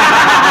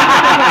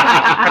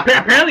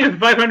 Apparently, the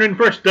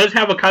 501st does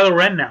have a Kylo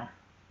Ren now.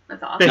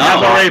 That's awesome. They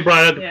have already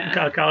brought up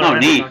Kylo Ren.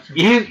 Neat.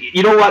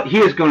 You know what? He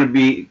is going to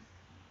be.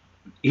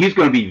 He's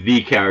going to be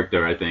the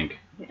character, I think.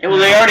 Well,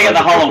 they already got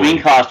the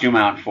Halloween costume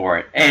out for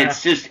it. And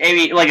it's just, I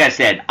mean, like I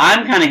said,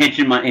 I'm kind of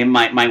hitching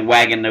my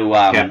wagon to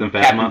Captain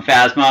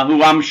Phasma,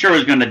 who I'm sure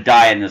is going to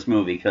die in this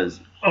movie, because...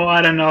 Oh,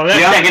 I don't know.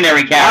 That's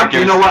secondary characters.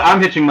 You know what?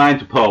 I'm hitching mine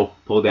to Poe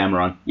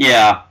Dameron.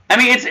 Yeah. I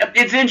mean,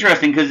 it's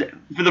interesting, because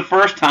for the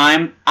first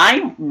time,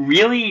 I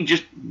really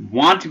just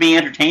want to be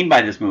entertained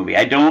by this movie.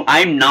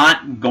 I'm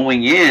not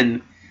going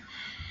in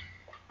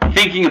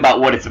thinking about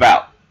what it's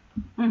about.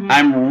 Mm-hmm.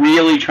 I'm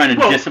really trying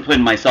to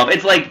discipline myself.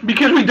 It's like...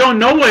 Because we don't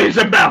know what it's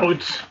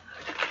about.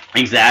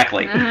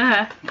 Exactly.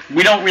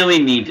 We don't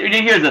really need to.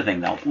 Here's the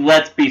thing, though.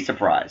 Let's be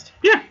surprised.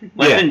 Yeah.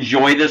 Let's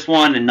enjoy this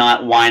one and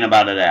not whine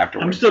about it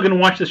afterwards. I'm still going to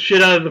watch the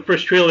shit out of the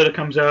first trailer that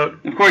comes out.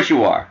 Of course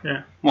you are.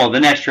 Yeah. Well, the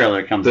next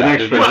trailer comes out.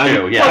 Next trailer.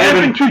 Well, there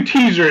have been 2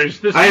 teasers.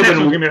 This next one's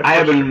going to be the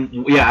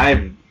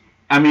first.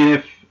 I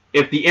mean,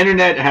 if the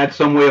internet had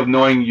some way of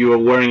knowing you were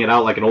wearing it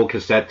out like an old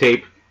cassette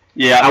tape,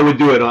 I would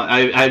do it.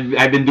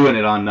 I've been doing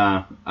it on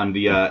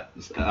the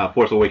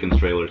Force Awakens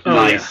trailers. Oh,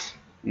 nice.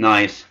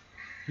 Nice.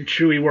 And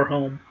Chewie, we're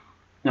home.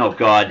 Oh,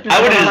 God.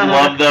 I would have just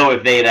loved, though,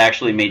 if they had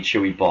actually made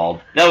Chewie bald.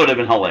 That would have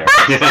been hilarious.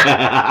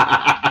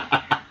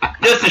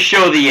 Just to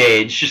show the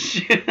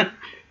age.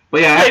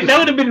 But yeah, that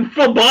would have been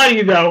full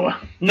body, though.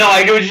 No,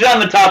 it was just on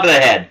the top of the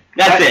head.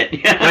 That's it.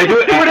 It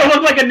would have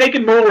looked like a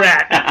naked mole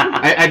rat.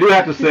 I do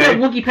have to say...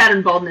 Wookiee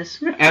pattern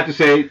baldness. I have to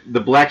say, the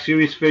Black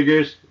Series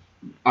figures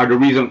are the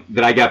reason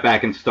that I got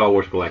back into Star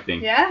Wars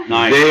collecting. Yeah?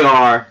 Nice. They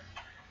are...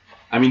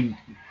 I mean...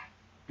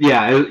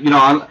 Yeah, you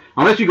know,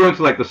 unless you go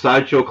into like the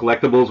Sideshow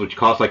collectibles, which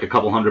cost like a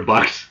couple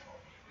 $100.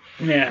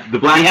 Yeah. The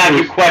Black they have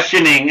figures, you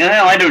questioning,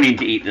 well, I don't need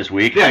to eat this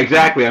week. Yeah,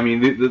 exactly. I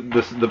mean,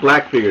 the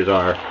Black figures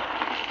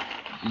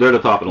they're the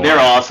top of the line. They're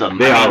awesome.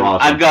 They are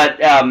awesome. I've got,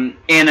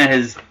 Anna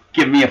has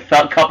given me a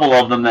couple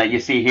of them that you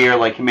see here,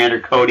 like Commander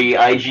Cody,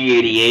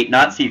 IG-88,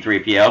 not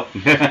C-3PO.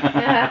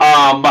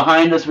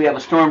 Behind us we have a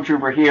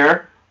Stormtrooper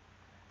here.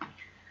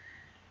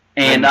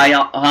 And I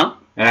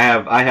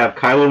have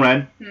Kylo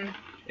Ren.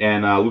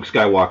 And Luke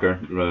Skywalker,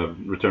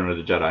 Return of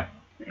the Jedi.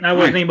 I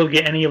wasn't able to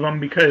get any of them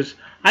because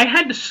I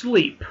had to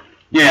sleep.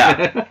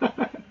 Yeah.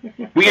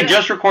 We had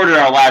just recorded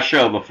our last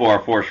show before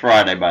Force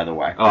Friday, by the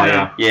way. Oh,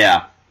 yeah.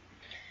 Yeah.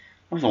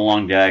 It was a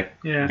long day.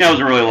 Yeah. That was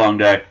a really long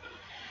day.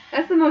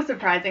 That's the most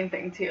surprising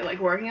thing, too. Like,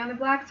 working on the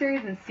Black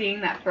Series and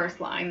seeing that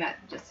first line that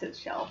just says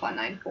shelf on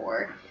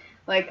 9.4.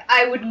 Like,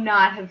 I would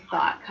not have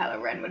thought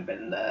Kylo Ren would have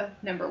been the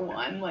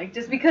 #1. Like,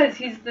 just because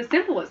he's the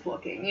simplest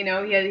looking. You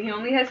know, he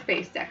only has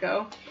face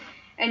deco.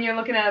 And you're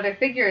looking at other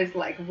figures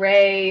like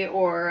Rey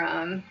or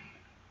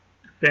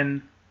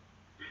Finn.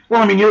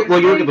 Well, I mean, you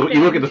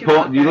look at the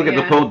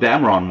Poe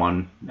Dameron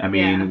one. I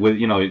mean, with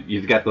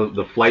you've got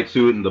the flight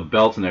suit and the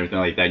belts and everything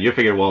like that. You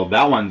figure, well,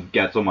 that one's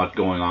got so much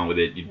going on with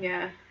it.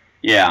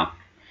 Yeah.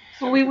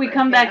 Well, we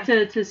come back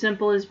to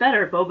simple is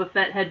better. Boba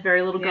Fett had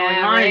very little going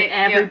on, right.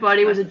 And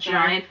everybody was a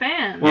giant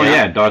fan. Well,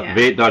 yeah, Darth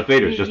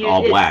Vader is just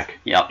all black.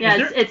 Yep.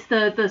 Yeah, it's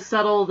the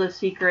subtle, the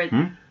secret.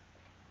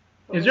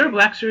 Is there a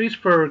Black Series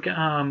for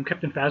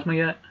Captain Phasma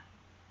yet?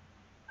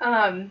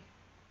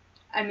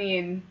 I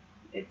mean,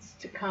 it's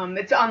to come.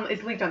 It's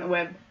leaked on the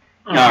web.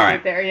 All right.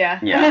 Right there, yeah.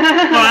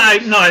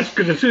 No, it's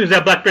because as soon as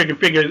that Black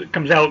figure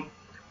comes out,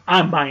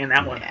 I'm buying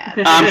that one. Yeah,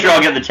 I'm sure I'll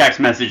get the text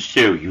message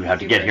too. You have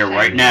to get here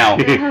right now.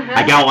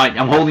 I got one.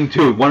 I'm holding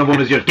 2. One of them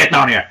is yours. Get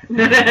down here.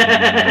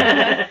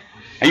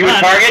 Are you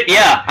at Target?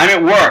 Yeah, I'm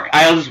at work.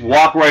 I'll just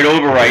walk right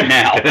over right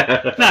now.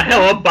 No,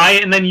 hell, I'll buy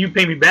it and then you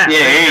pay me back. Yeah,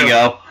 there you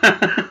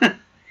go.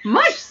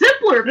 Much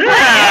simpler plan.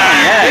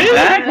 Yeah,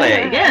 exactly.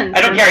 Again,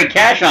 I don't carry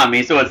cash on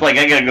me, so it's like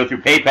I gotta go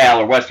through PayPal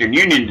or Western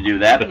Union to do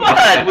that.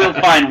 But we'll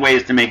find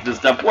ways to make this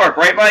stuff work,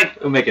 right, Mike?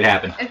 We'll make it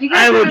happen.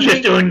 I will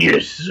just own your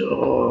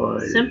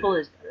sword. Simple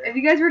as. If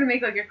you guys were to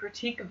make like a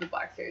critique of the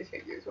Black Series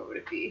figures, what would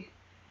it be?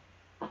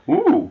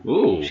 Ooh.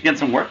 You should get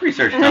some work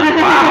research done.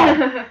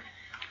 Wow.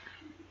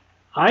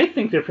 I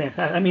think they're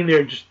fantastic. I mean,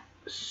 they're just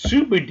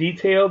super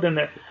detailed,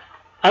 and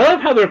I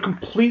love how they're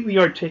completely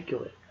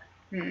articulate.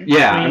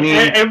 Yeah, I mean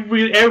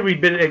every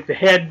bit, like the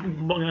head,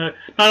 not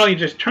only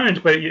just turns,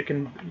 but you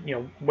can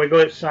wiggle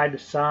it side to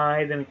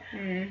side. And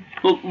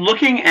well,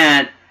 looking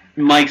at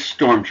Mike's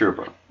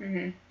Stormtrooper,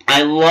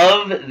 I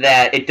love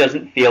that it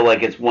doesn't feel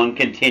like it's one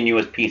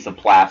continuous piece of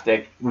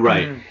plastic.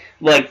 Right.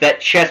 Like that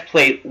chest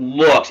plate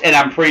looks, and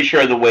I'm pretty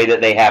sure the way that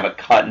they have it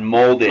cut and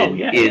molded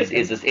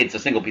it's a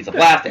single piece of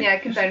plastic. Yeah,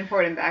 it can bend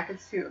forward and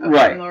backwards too.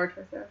 Right. And lower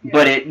torso. Yeah.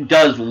 But it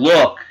does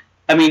look.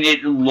 I mean,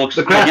 it looks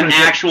like an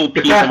actual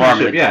piece of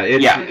armor. Yeah,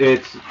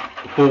 it's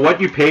for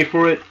what you pay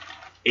for it.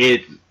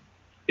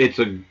 It's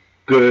a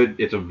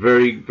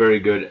very, very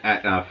good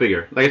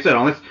figure. Like I said,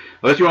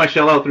 unless you want to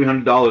shell out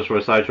 $300 for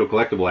a Sideshow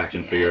collectible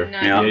action figure,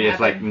 it's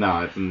like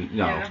no.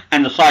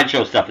 And the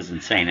Sideshow stuff is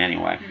insane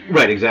anyway.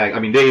 Right, exactly. I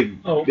mean, they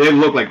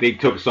look like they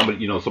took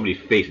somebody's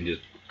face and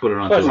just put it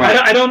on.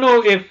 I don't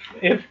know if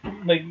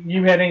like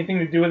you had anything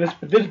to do with this,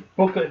 but this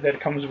booklet that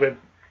it comes with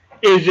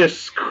is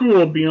just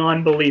cool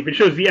beyond belief. It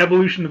shows the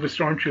evolution of the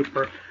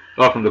Stormtrooper.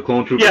 Oh, from the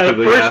Clone Trooper to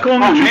the first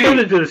Clone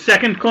Trooper to the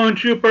second Clone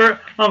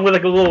Trooper, with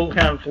like a little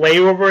kind of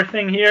layover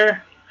thing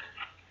here.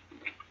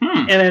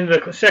 And then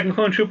the second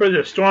clone trooper, the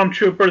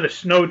stormtrooper, the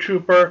snow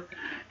trooper,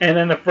 and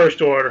then the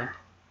First Order.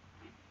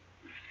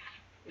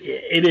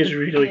 It is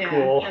really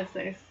cool. That's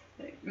nice.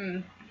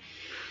 Do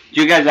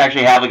you guys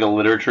actually have like a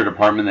literature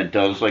department that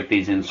does like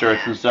these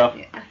inserts and stuff?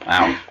 Yeah.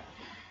 Wow.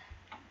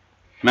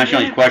 I'm asking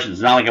all these questions.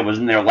 It's not like I was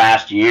in there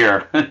last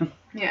year.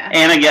 Yeah.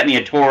 Anna got me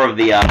a tour of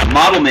the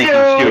model making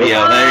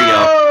studio. There you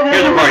go.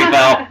 Here's the party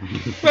foul.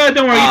 Well,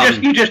 don't worry.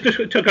 You just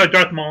took out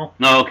Darth Maul.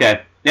 No,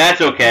 okay.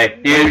 That's okay.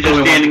 He was just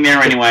standing there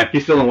anyway.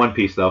 He's still in one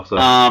piece though. So.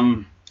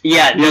 Yeah. He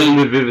hasn't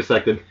been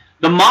vivisected.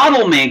 The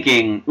model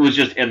making was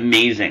just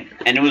amazing,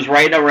 and it was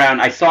right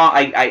around.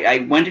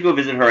 I went to go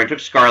visit her. I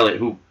took Scarlett,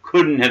 who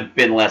couldn't have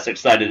been less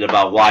excited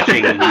about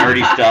watching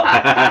nerdy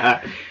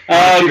stuff.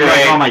 Oh, great!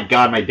 Like, oh my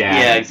God, my dad.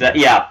 Yeah,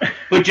 exactly. Yeah,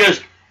 but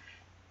just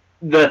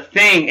the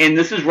thing, and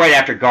this is right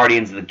after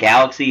Guardians of the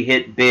Galaxy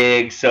hit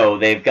big, so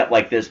they've got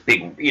like this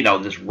big,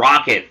 this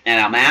rocket, and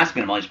I'm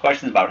asking them all these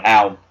questions about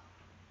how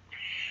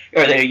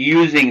are they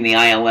using the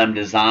ILM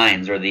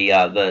designs or the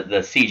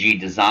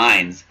CG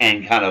designs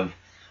and kind of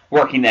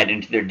working that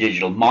into their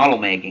digital model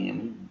making,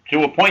 and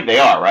to a point they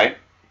are, right?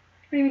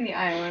 What do you mean the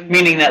ILM?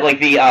 Meaning that like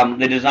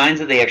the designs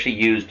that they actually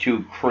use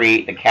to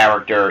create the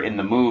character in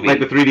the movie, like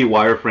the 3D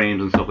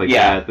wireframes and stuff like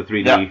that. The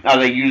 3D. Are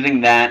they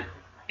using that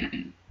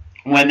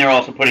when they're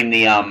also putting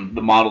the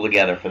model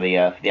together for the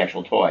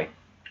actual toy?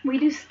 We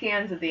do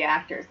scans of the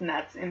actors, and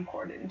that's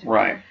imported into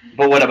right.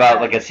 But what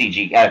about like a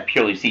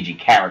purely CG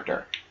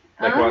character?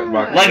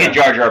 Like a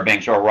Jar Jar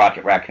Binks or a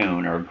Rocket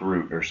Raccoon or a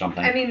Groot or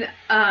something. I mean,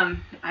 I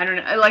don't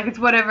know. Like, it's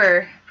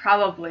whatever,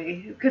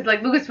 probably. Because,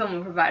 like, Lucasfilm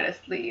will provide us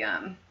the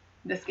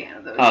scan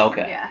of those. Oh,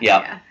 okay.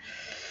 Yeah.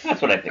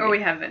 That's what I figured. Or we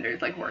have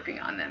vendors, like,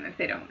 working on them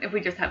if we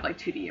just have, like,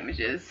 2D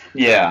images.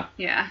 Yeah.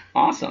 Yeah.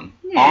 Awesome.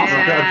 Yeah. Awesome.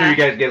 I'm sure you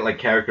guys get, like,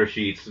 character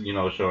sheets,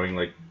 showing,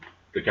 like,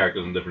 the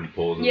characters in different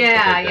poses and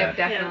stuff like that.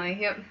 Definitely.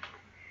 Yep.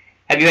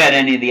 Have you had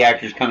any of the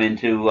actors come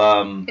into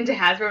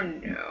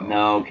Hasbro? No.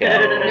 No,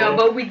 okay. No,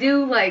 but we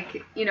do,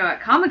 like,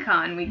 at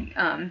Comic-Con, we,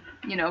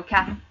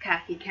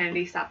 Kathy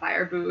Kennedy stopped by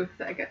our booth.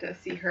 I got to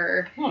see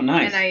her. Oh,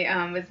 nice. And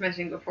I was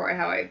mentioning before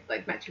how I,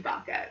 like, met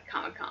Chewbacca at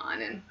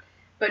Comic-Con,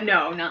 but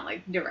no, not,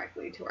 like,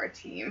 directly to our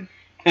team.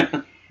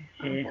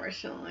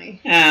 Unfortunately.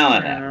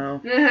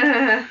 No.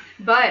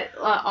 But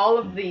all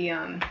of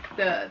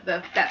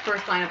that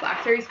first line of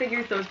Black Series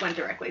figures, those went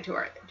directly to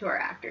our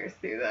actors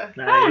through the.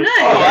 Nice. Oh, nice.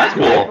 Oh, that's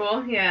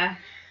cool. Yeah.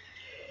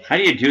 How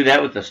do you do that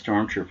with the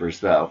Stormtroopers,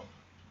 though?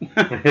 Yeah,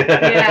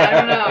 I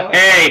don't know.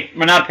 Hey,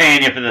 we're not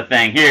paying you for the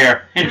thing.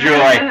 Here,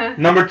 enjoy.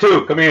 Number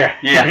 2, come here.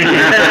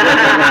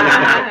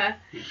 Yeah.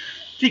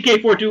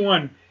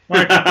 TK421.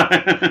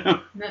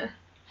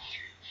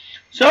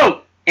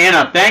 So,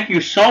 Anna, thank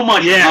you so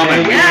much for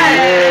coming.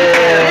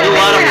 Yeah. It was a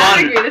lot of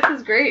fun. This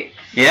is great.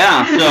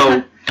 Yeah,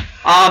 so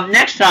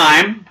next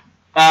time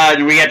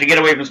we have to get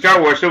away from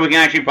Star Wars so we can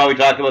actually probably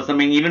talk about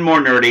something even more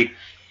nerdy.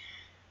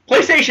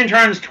 PlayStation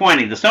turns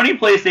 20. The Sony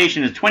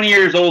PlayStation is 20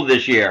 years old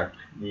this year.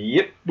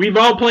 Yep. We've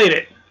all played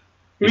it.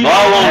 We've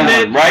all owned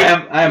it,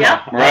 right?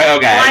 Yep. Right,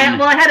 okay.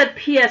 Well, I had a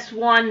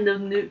PS1, the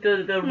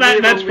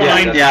that's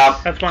fine. Yeah,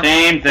 that's fine.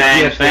 Same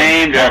thing,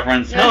 same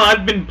difference. No,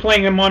 I've been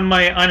playing them on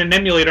an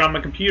emulator on my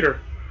computer.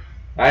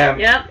 I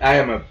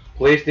am a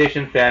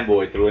PlayStation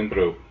fanboy through and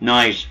through.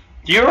 Nice.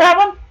 Do you ever have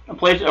one? A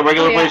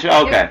regular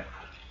PlayStation? Okay.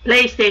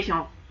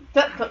 PlayStation.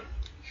 I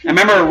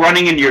remember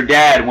running into your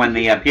dad when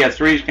the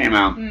PS3s came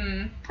out.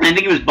 I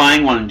think he was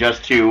buying one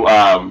just to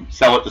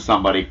sell it to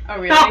somebody. Oh,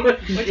 really?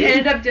 Which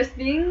ended up just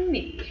being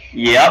me.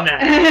 Yep.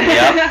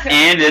 Yep.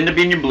 And it ended up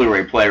being your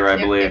Blu-ray player, I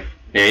believe. Yep.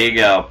 There you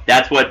go.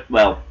 That's what,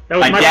 my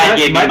dad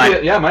gave me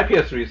my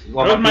PS3's.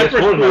 Well, that was my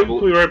first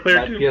Blu-ray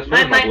player, too.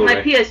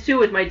 My PS2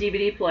 was my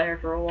DVD player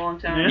for a long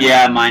time.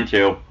 Yeah, mine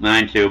too.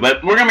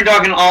 But we're going to be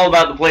talking all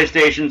about the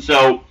PlayStation,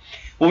 so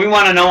what we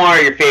want to know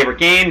are your favorite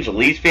games, your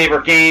least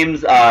favorite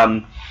games,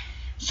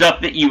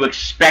 stuff that you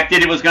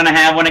expected it was going to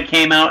have when it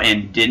came out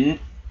and didn't.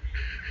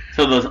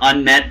 So those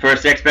unmet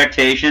first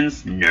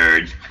expectations,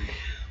 nerds.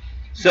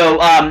 So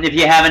if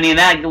you have any of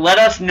that, let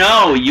us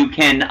know. You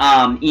can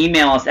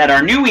email us at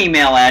our new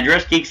email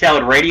address,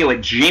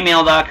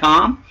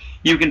 geeksaladradio@gmail.com.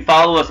 You can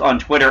follow us on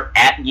Twitter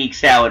at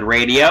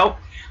GeekSaladRadio.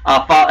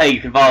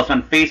 You can follow us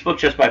on Facebook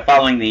just by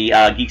following the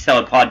Geek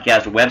Salad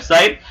Podcast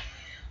website.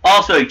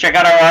 Also, you check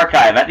out our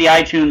archive at the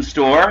iTunes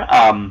Store,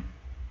 our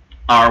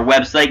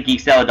website,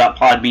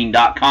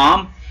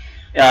 geeksalad.podbean.com.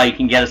 You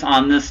can get us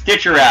on the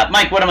Stitcher app.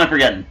 Mike, what am I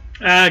forgetting?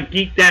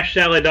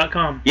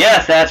 Geek-salad.com.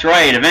 Yes, that's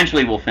right.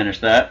 Eventually we'll finish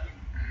that.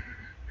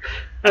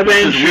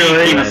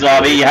 Eventually.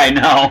 Kimasabi, yeah, I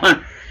know.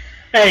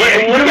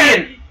 Hey, what are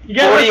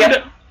we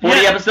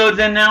 40 episodes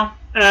in now?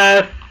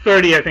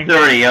 30, I think.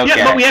 30, okay.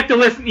 Yeah, but we have to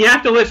listen. You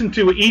have to listen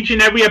to each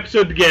and every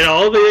episode to get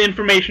all the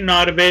information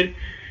out of it,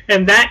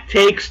 and that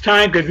takes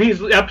time because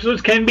these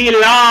episodes can be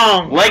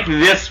long. Like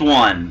this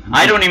one.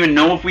 I don't even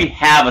know if we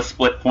have a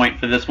split point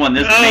for this one.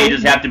 This may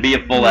just have to be a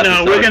full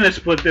episode. No, we're gonna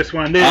split this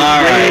one. This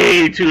is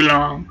way too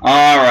long.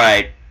 All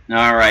right.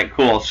 All right,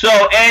 cool. So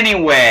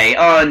anyway,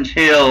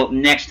 until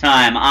next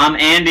time, I'm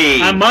Andy.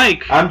 I'm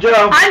Mike. I'm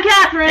Joe. I'm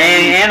Catherine.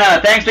 And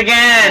Anna, thanks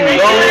again.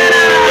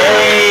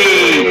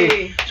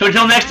 Yay. So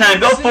until next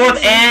time, go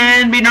forth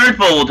and be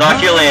nerdful. We'll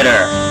talk to you later.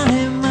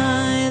 Am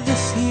I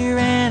this here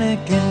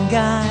Anakin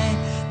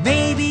guy?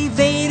 Maybe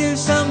Vader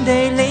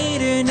someday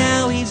later.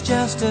 Now he's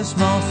just a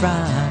small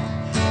fry.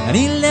 And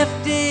he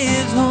left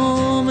his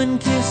home and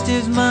kissed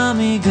his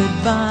mommy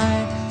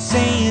goodbye,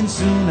 saying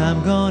soon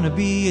I'm gonna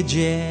be a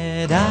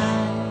Jedi.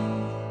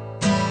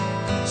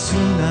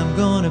 Soon I'm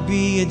gonna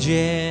be a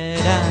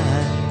Jedi.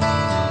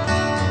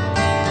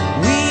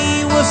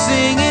 We were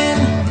singing,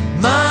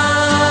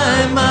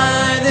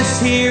 my, this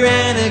here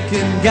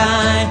Anakin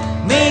guy.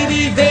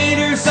 Maybe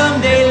Vader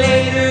someday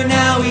later,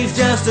 now he's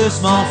just a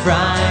small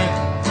fry.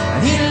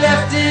 And he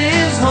left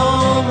his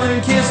home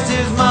and kissed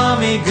his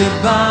mommy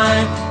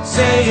goodbye,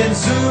 saying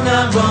soon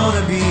I'm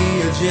gonna be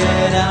a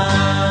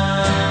Jedi.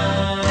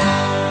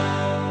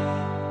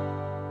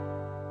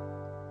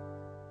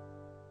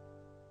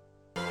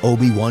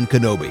 Obi-Wan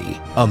Kenobi,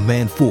 a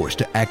man forced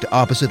to act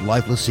opposite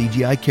lifeless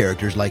CGI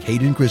characters like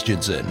Hayden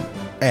Christensen,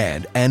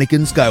 and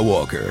Anakin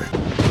Skywalker,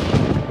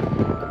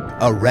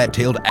 a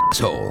rat-tailed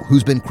asshole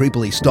who's been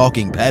creepily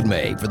stalking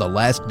Padme for the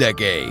last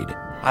decade.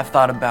 I've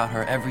thought about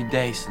her every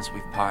day since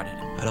we've parted.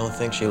 I don't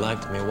think she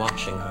liked me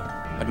watching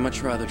her. I'd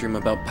much rather dream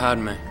about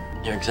Padme.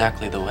 You're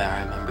exactly the way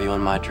I remember you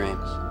in my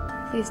dreams.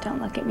 Please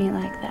don't look at me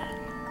like that.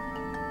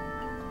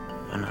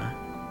 Why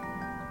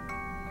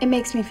not? It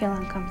makes me feel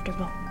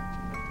uncomfortable.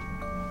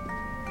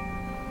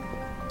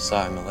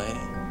 Sorry, milady.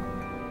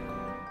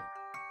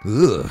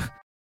 Ugh.